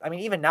 Well, I mean,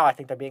 even now I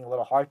think they're being a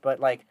little harsh, but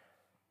like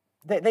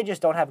they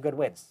just don't have good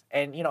wins,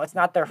 and it's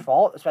not their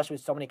fault, especially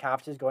with so many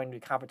conferences going to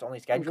conference only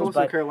In schedules.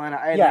 Coastal But Carolina,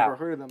 I had yeah. never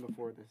heard of them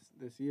before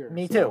this year.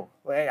 me so-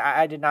 too.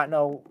 I did not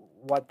know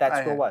what that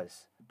I school had.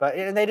 was. But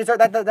and they deserve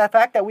that. The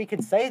fact that we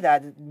could say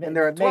that And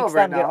they're at makes 12 them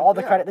right get now, all the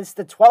yeah. credit. This is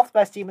the 12th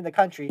best team in the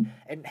country,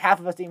 and half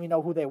of us didn't even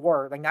know who they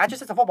were. Like, not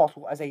just as a football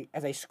school, as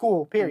a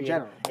school.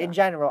 Period. In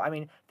general, yeah. I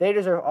mean, they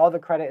deserve all the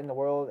credit in the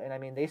world, and I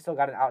mean, they still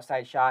got an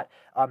outside shot.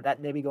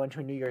 That maybe go into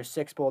a New Year's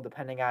Six bowl,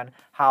 depending on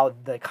how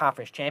the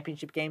conference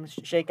championship games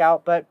shake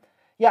out. But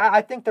yeah,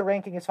 I think the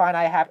ranking is fine.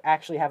 I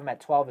actually have them at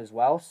 12 as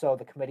well, so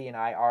the committee and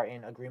I are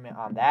in agreement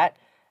on that.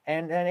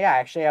 And then, yeah, I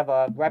actually have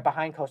right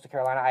behind Coastal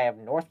Carolina, I have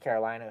North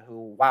Carolina,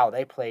 who, wow,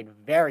 they played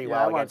very Yeah, well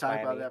I want against to talk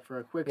Miami. about that for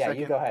a quick Yeah,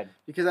 second. you go ahead.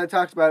 Because I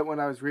talked about it when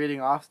I was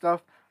reading off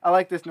stuff. I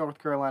like this North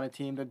Carolina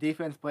team. The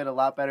defense played a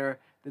lot better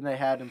than they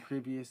had in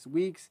previous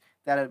weeks.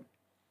 That had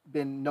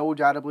been no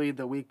doubtably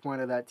the weak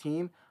point of that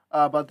team.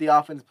 But the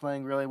offense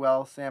playing really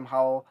well. Sam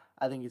Howell,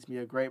 I think he's going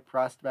to be a great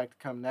prospect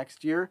come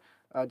next year.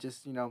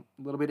 Just, a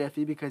little bit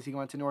iffy because he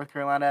went to North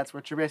Carolina. That's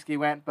where Trubisky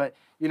went. But,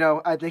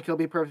 I think he'll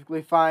be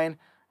perfectly fine.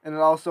 And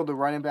then also the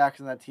running backs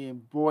on that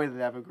team, boy, did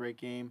they have a great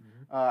game.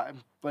 I'm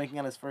blanking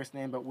on his first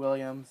name, but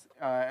Williams.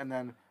 And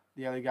then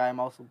the other guy, I'm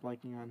also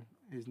blanking on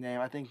his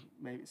name. I think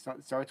maybe it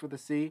starts with a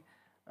C.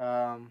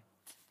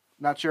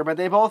 Not sure, but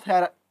they both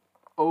had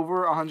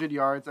over 100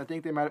 yards. I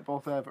think they might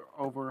both have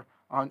over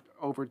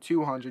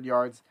 200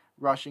 yards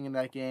rushing in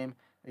that game.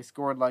 They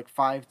scored like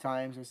 5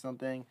 times or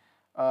something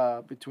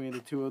between the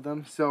two of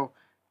them. So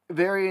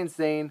very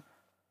insane.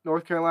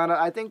 North Carolina,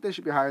 I think they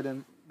should be higher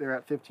than they're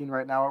at 15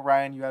 right now.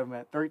 Ryan, you have them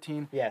at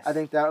 13. Yes. I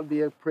think that would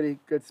be a pretty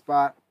good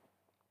spot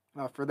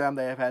for them.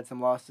 They have had some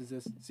losses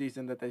this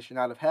season that they should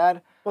not have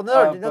had. Well,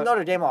 the but-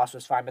 Notre Dame loss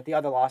was fine, but the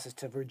other losses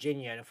to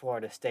Virginia and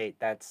Florida State,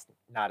 that's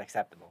not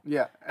acceptable.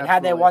 Yeah, And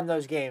had they absolutely. won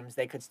those games,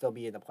 they could still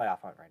be in the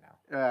playoff hunt right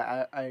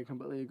now. I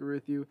completely agree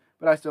with you,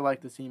 but I still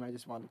like the team. I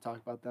just wanted to talk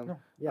about them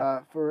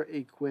for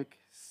a quick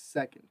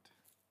second.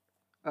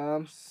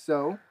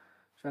 So,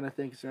 trying to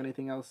think, is there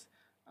anything else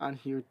on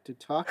here to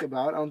talk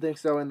about? I don't think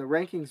so. In the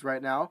rankings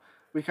right now,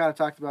 we kind of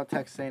talked about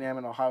Texas A&M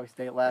and Ohio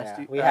State last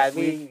week. We'll so have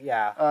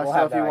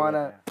if that you want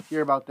again, to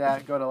hear about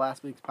that, go to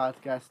last week's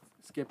podcast.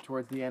 Skip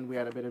towards the end. We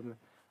had a bit of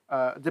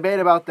a debate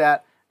about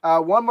that.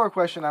 One more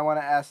question I want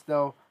to ask,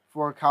 though,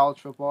 for college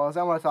football is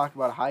I want to talk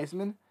about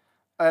Heisman,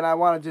 and I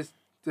want to just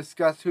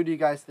discuss who do you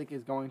guys think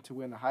is going to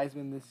win the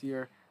Heisman this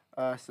year.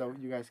 So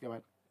you guys go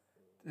ahead.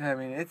 I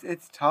mean,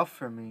 it's tough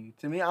for me.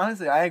 To me,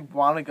 honestly, I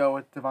want to go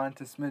with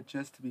Devonta Smith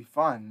just to be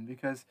fun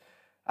because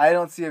I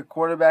don't see a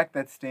quarterback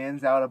that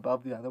stands out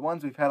above the other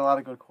ones. We've had a lot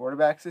of good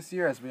quarterbacks this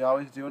year, as we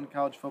always do in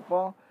college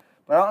football.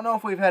 But I don't know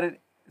if we've had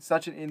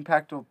such an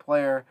impactful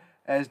player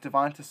as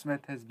Devonta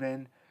Smith has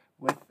been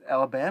with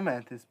Alabama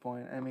at this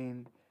point. I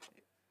mean,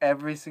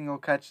 every single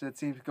catch that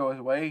seems to go his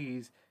way,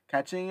 he's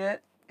catching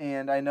it.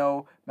 And I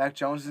know Mac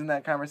Jones is in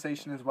that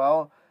conversation as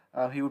well.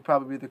 He would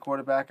probably be the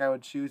quarterback I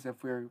would choose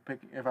if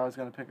I was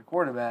going to pick a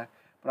quarterback,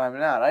 but I'm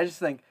not. I just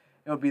think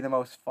it would be the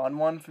most fun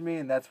one for me,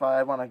 and that's why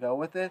I want to go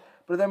with it.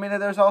 But I mean,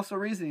 there's also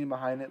reasoning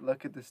behind it.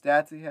 Look at the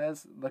stats he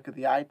has. Look at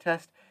the eye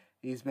test.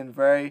 He's been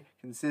very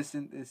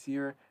consistent this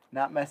year,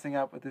 not messing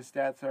up with his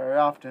stats very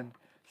often.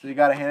 So you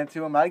got to hand it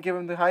to him. I'd give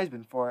him the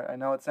Heisman for it. I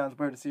know it sounds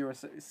weird to see a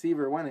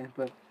receiver win it,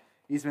 but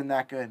he's been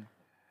that good.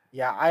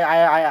 Yeah,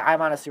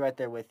 I'm honestly right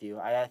there with you.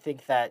 I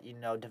think that,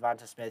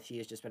 Devonta Smith, he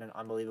has just been an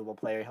unbelievable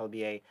player. He'll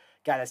be a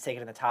guy that's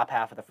taken in the top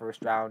half of the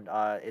first round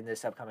in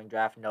this upcoming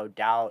draft, no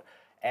doubt.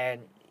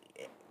 And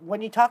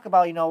when you talk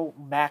about,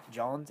 Mac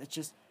Jones, it's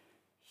just,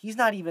 he's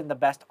not even the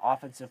best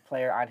offensive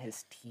player on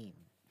his team.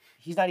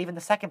 He's not even the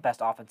second best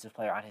offensive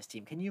player on his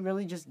team. Can you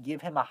really just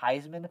give him a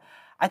Heisman?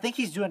 I think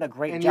he's doing a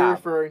great And job. you're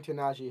referring to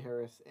Najee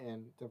Harris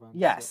and Devonta Smith.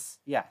 Yes.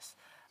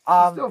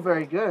 He's still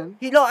very good.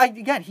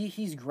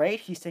 He's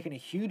great. He's taken a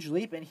huge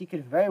leap, and he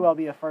could very well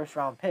be a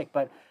first-round pick.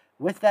 But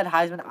with that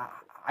Heisman,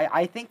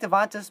 I think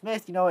Devonta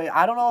Smith,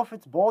 I don't know if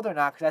it's bold or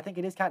not because I think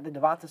it is kind of the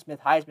Devonta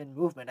Smith Heisman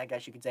movement, I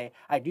guess you could say.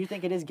 I do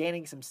think it is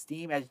gaining some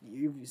steam, as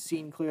you've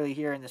seen clearly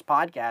here in this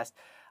podcast.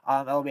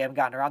 Although we haven't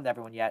gotten around to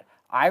everyone yet.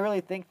 I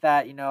really think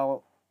that,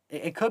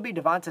 it could be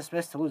Devonta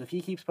Smith to lose if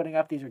he keeps putting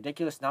up these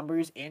ridiculous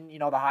numbers in,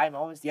 the high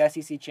moments, the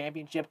SEC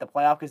championship, the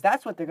playoff, because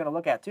that's what they're going to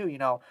look at too,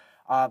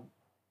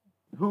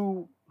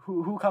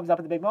 who comes up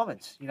in the big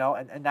moments,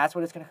 and that's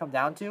what it's going to come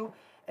down to.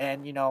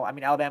 And,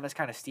 Alabama's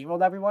kind of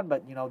steamrolled everyone,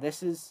 but,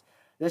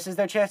 this is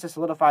their chance to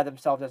solidify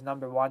themselves as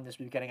number one this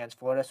weekend against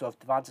Florida. So if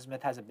Devonta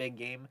Smith has a big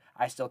game,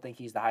 I still think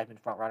he's the Heisman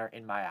frontrunner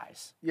in my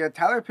eyes. Yeah,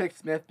 Tyler picked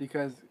Smith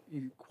because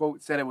he,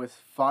 quote, said it was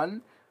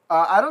fun.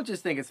 I don't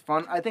just think it's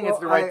fun. I think it's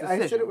the right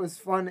decision. I said it was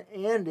fun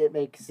and it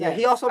makes sense. Yeah,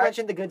 he also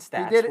mentioned the good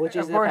stats, He did, which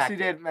is of course, a factor.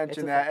 he did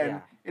mention It's that,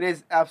 and it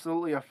is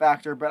absolutely a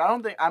factor. But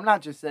I'm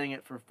not just saying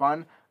it for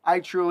fun.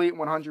 I truly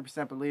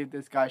 100% believe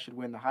this guy should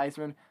win the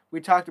Heisman. We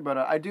talked about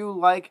it. I do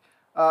like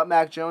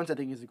Mac Jones. I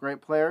think he's a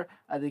great player.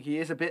 I think he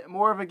is a bit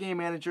more of a game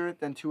manager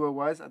than Tua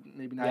was.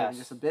 Maybe not even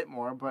just a bit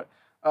more, but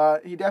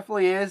he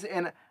definitely is.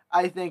 And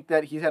I think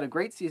that he's had a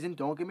great season.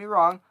 Don't get me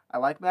wrong. I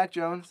like Mac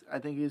Jones. I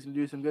think he's going to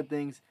do some good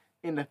things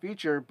in the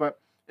future. But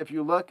if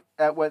you look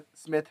at what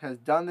Smith has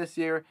done this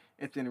year,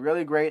 it's been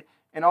really great.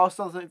 And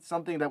also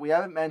something that we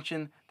haven't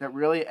mentioned that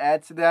really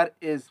adds to that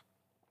is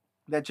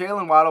that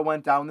Jalen Waddle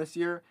went down this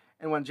year.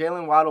 And when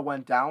Jalen Waddle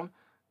went down,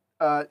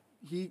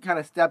 he kind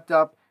of stepped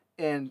up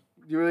and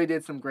he really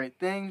did some great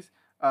things.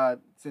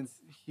 Since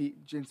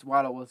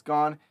Waddle was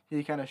gone,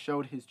 he kind of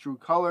showed his true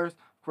colors.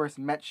 Of course,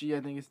 Mechie,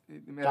 I think is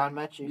John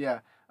Mechie.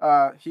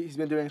 Yeah, he's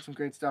been doing some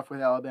great stuff with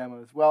Alabama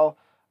as well.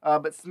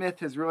 But Smith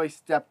has really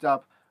stepped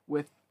up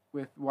with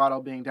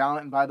Waddle being down.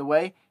 And by the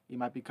way, he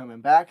might be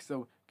coming back,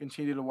 so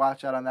continue to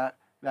watch out on that.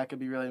 That could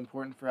be really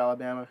important for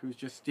Alabama, who's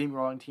just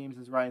steamrolling teams,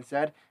 as Ryan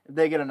said. If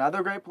they get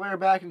another great player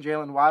back in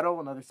Jalen Waddle,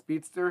 another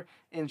speedster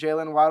in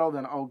Jalen Waddle,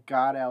 then oh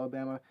god,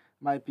 Alabama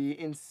might be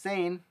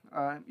insane,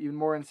 even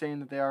more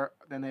insane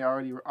than they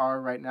already are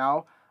right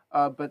now.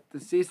 But the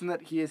season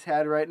that he has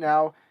had right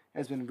now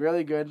has been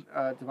really good,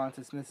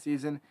 Devonta Smith's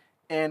season,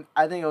 and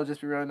I think it'll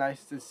just be really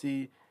nice to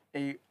see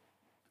a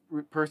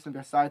person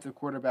besides a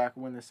quarterback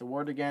win this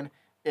award again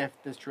if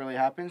this truly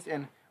happens.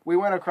 And we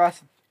went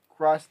across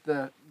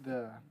the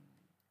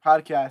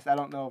podcast. I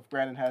don't know if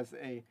Brandon has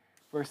a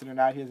person or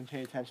not. He doesn't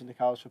pay attention to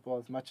college football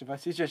as much of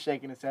us. He's just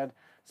shaking his head.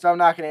 So I'm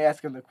not going to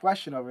ask him the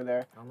question over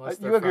there.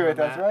 You agree with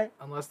us, right?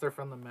 Unless they're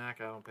from the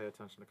MAC, I don't pay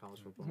attention to college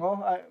football.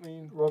 Well, I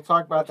mean, we'll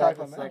talk about that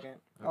in a second.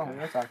 Okay. Oh,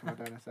 we'll talk about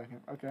that in a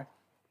second. Okay.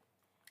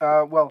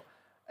 Well,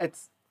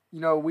 it's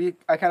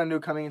I kind of knew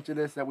coming into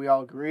this that we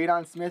all agreed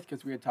on Smith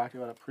because we had talked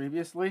about it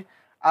previously.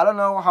 I don't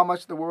know how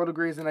much the world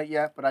agrees on it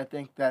yet, but I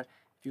think that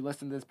if you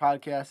listen to this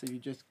podcast, if you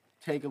just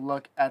take a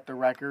look at the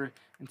record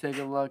and take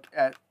a look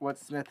at what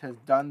Smith has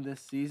done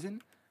this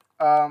season,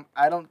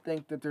 I don't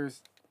think that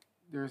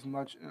there's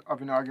much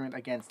of an argument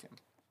against him.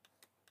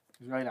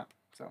 There's really not.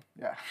 So,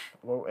 yeah.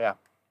 Well, yeah,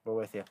 we're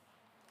with you.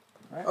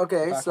 Right.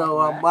 Okay, so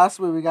last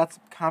week we got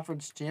some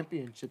conference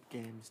championship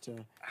games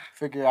to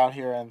figure out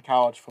here in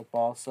college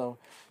football, so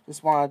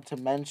just wanted to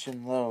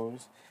mention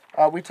those.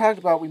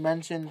 We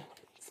mentioned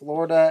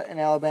Florida and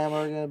Alabama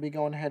are going to be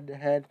going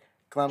head-to-head,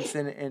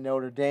 Clemson and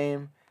Notre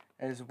Dame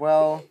as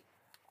well.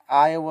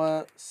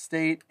 Iowa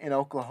State and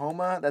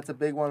Oklahoma. That's a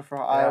big one for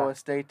Iowa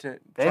State to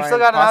They've still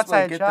got an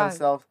outside get shot.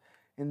 themselves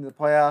in the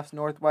playoffs.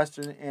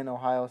 Northwestern and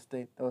Ohio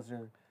State. Those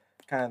are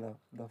kind of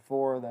the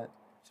four that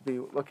should be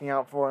looking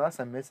out for, unless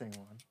I'm missing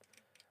one.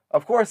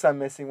 Of course I'm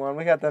missing one.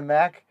 We got the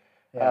MAC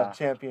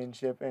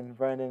championship, and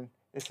Brendan,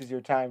 this is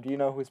your time. Do you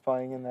know who's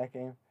playing in that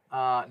game?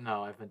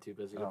 No, I've been too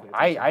busy to pay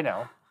attention. I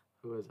know.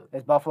 Who is it?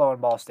 It's Buffalo and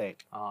Ball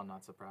State. Oh, I'm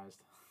not surprised.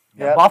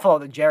 Yeah, Buffalo,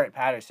 the Jarrett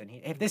Patterson.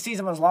 If this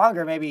season was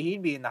longer, maybe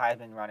he'd be in the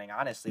Heisman running,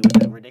 honestly, with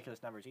the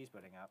ridiculous numbers he's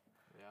putting up.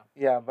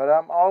 Yeah, but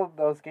all of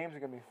those games are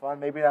going to be fun.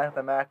 Maybe not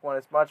the MAC one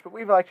as much, but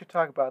we like to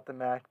talk about the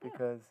MAC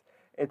because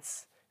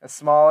it's a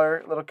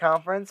smaller little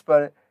conference,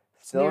 but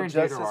it's still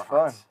just as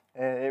fun.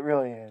 It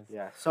really is.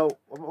 Yeah, so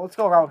let's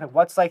go around.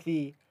 What do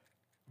you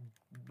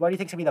think is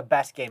going to be the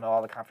best game of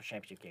all the conference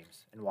championship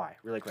games, and why?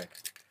 Really quick.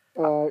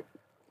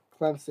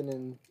 Clemson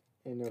and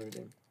Notre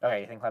Dame.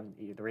 Okay, you think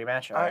the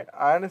rematch? All right.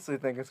 I honestly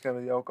think it's going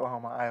to be the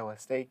Oklahoma-Iowa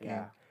State game.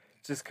 Yeah.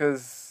 Just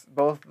because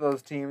both of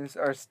those teams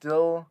are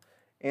still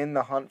in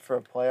the hunt for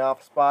a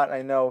playoff spot.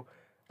 I know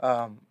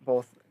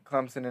both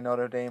Clemson and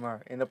Notre Dame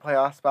are in the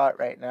playoff spot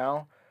right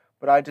now,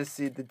 but I just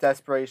see the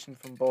desperation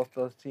from both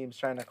those teams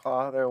trying to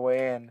claw their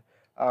way in,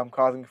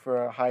 causing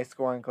for a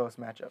high-scoring, close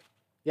matchup.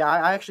 Yeah,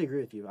 I actually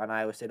agree with you on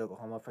Iowa State,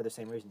 Oklahoma for the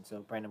same reason.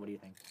 So, Brandon, what do you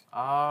think?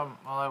 Well,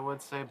 I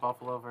would say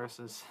Buffalo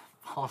versus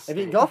Ball State.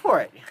 If you go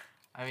for it.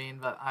 I mean,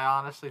 but I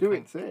honestly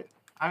think... Say it.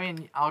 I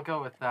mean, I'll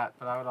go with that,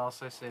 but I would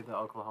also say the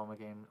Oklahoma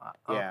game.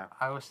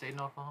 Iowa State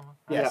and Oklahoma?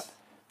 Yes.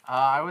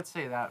 I would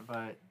say that,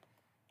 but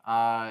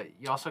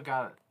you also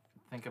got to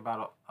think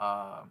about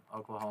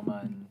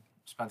Oklahoma and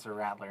Spencer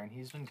Rattler, and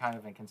he's been kind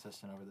of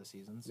inconsistent over the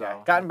season. So. Yeah,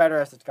 gotten better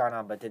as it's gone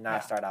on, but did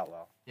not start out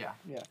well. Yeah.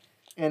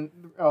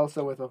 And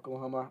also with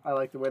Oklahoma, I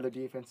like the way their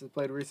defense has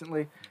played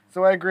recently.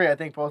 So I agree. I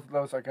think both of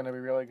those are going to be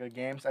really good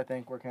games. I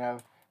think we're going to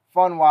have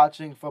fun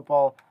watching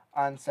football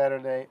on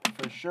Saturday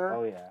for sure.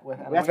 Oh, yeah. With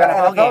We We have got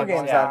NFL NFL games,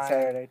 games yeah. on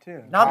Saturday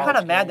too. Now I'm kind of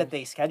College mad that games.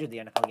 they scheduled the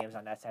NFL games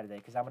on that Saturday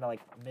because I'm gonna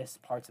miss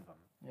parts of them.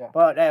 Yeah.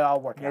 But hey,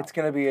 I'll work it It's out.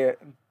 gonna be a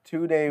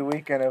 2-day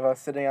weekend of us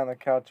sitting on the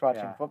couch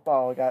watching Yeah.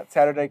 football. We got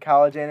Saturday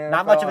college and NFL.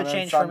 Not much of a and then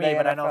change for me, Sunday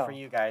but I know NFL. for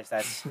you guys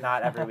that's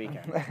not every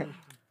weekend.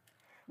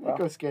 We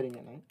go skating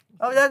at night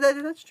Oh,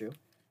 that's true.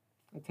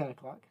 at 10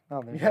 o'clock.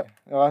 No, there's Yep.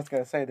 well, I was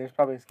gonna say there's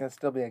probably gonna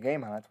still be a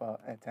game on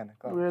at 10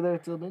 o'clock. We were there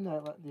till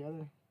midnight the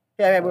other.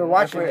 Yeah, we were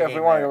watching If the we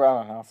game want to there. go around,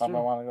 I don't know if I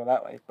Sure. want to go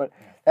that way, but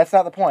that's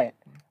not the point.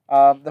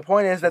 The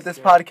point is that this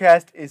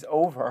podcast is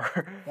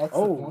over. That's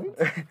Oh. the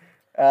point.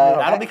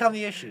 That'll become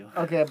the issue.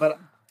 Okay, but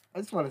I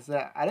just want to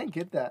say I didn't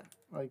get that.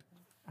 Like,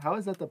 how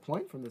is that the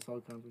point from this whole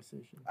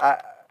conversation?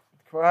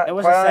 Quite It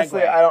was a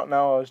honestly, segue. I don't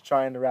know. I was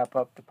trying to wrap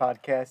up the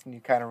podcast, and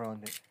you kind of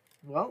ruined it.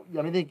 Well,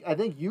 I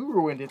think you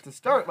ruined it to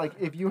start. Like,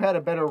 if you had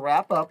a better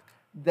wrap up,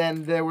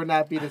 then there would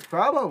not be this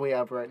problem we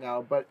have right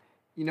now. But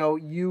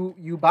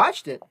you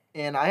botched it,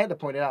 and I had to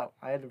point it out.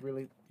 I had to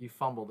really. You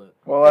fumbled it.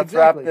 Well, let's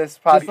Exactly. wrap this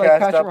Just like podcast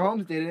Patrick up.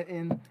 Mahomes did it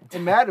in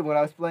Madden when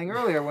I was playing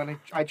earlier when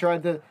I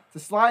tried to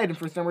slide and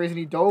for some reason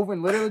he dove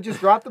and literally just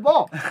dropped the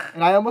ball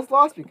and I almost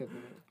lost because of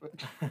it.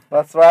 But,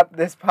 Let's wrap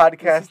this podcast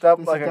This is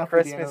up like a definitely the end of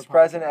Christmas the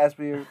present podcast. as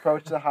we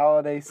approach the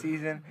holiday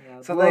season. yeah,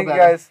 it's So a little thank you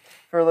better. guys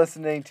for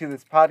listening to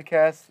this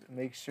podcast.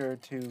 Make sure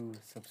to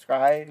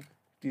subscribe.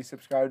 Do you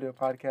subscribe to a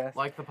podcast?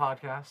 Like the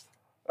podcast.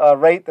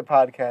 Rate the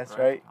podcast,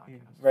 right? Podcast. You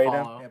rate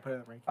them. Follow. Yeah, put it in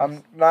the rankings.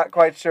 I'm not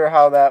quite sure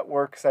how that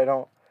works. I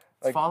don't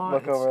It's follow.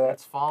 look it's, over that.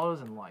 It's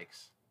follows and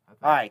likes. I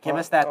think. All right, give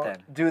us that Well,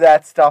 then. Do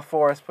that stuff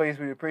for us, please.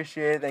 We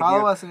appreciate it. Thank Follow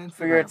you us on Instagram.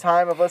 for your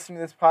time of listening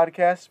to this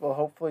podcast. We'll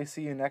hopefully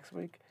see you next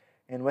week.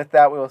 And with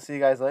that, we will see you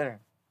guys later.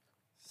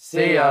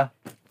 See ya.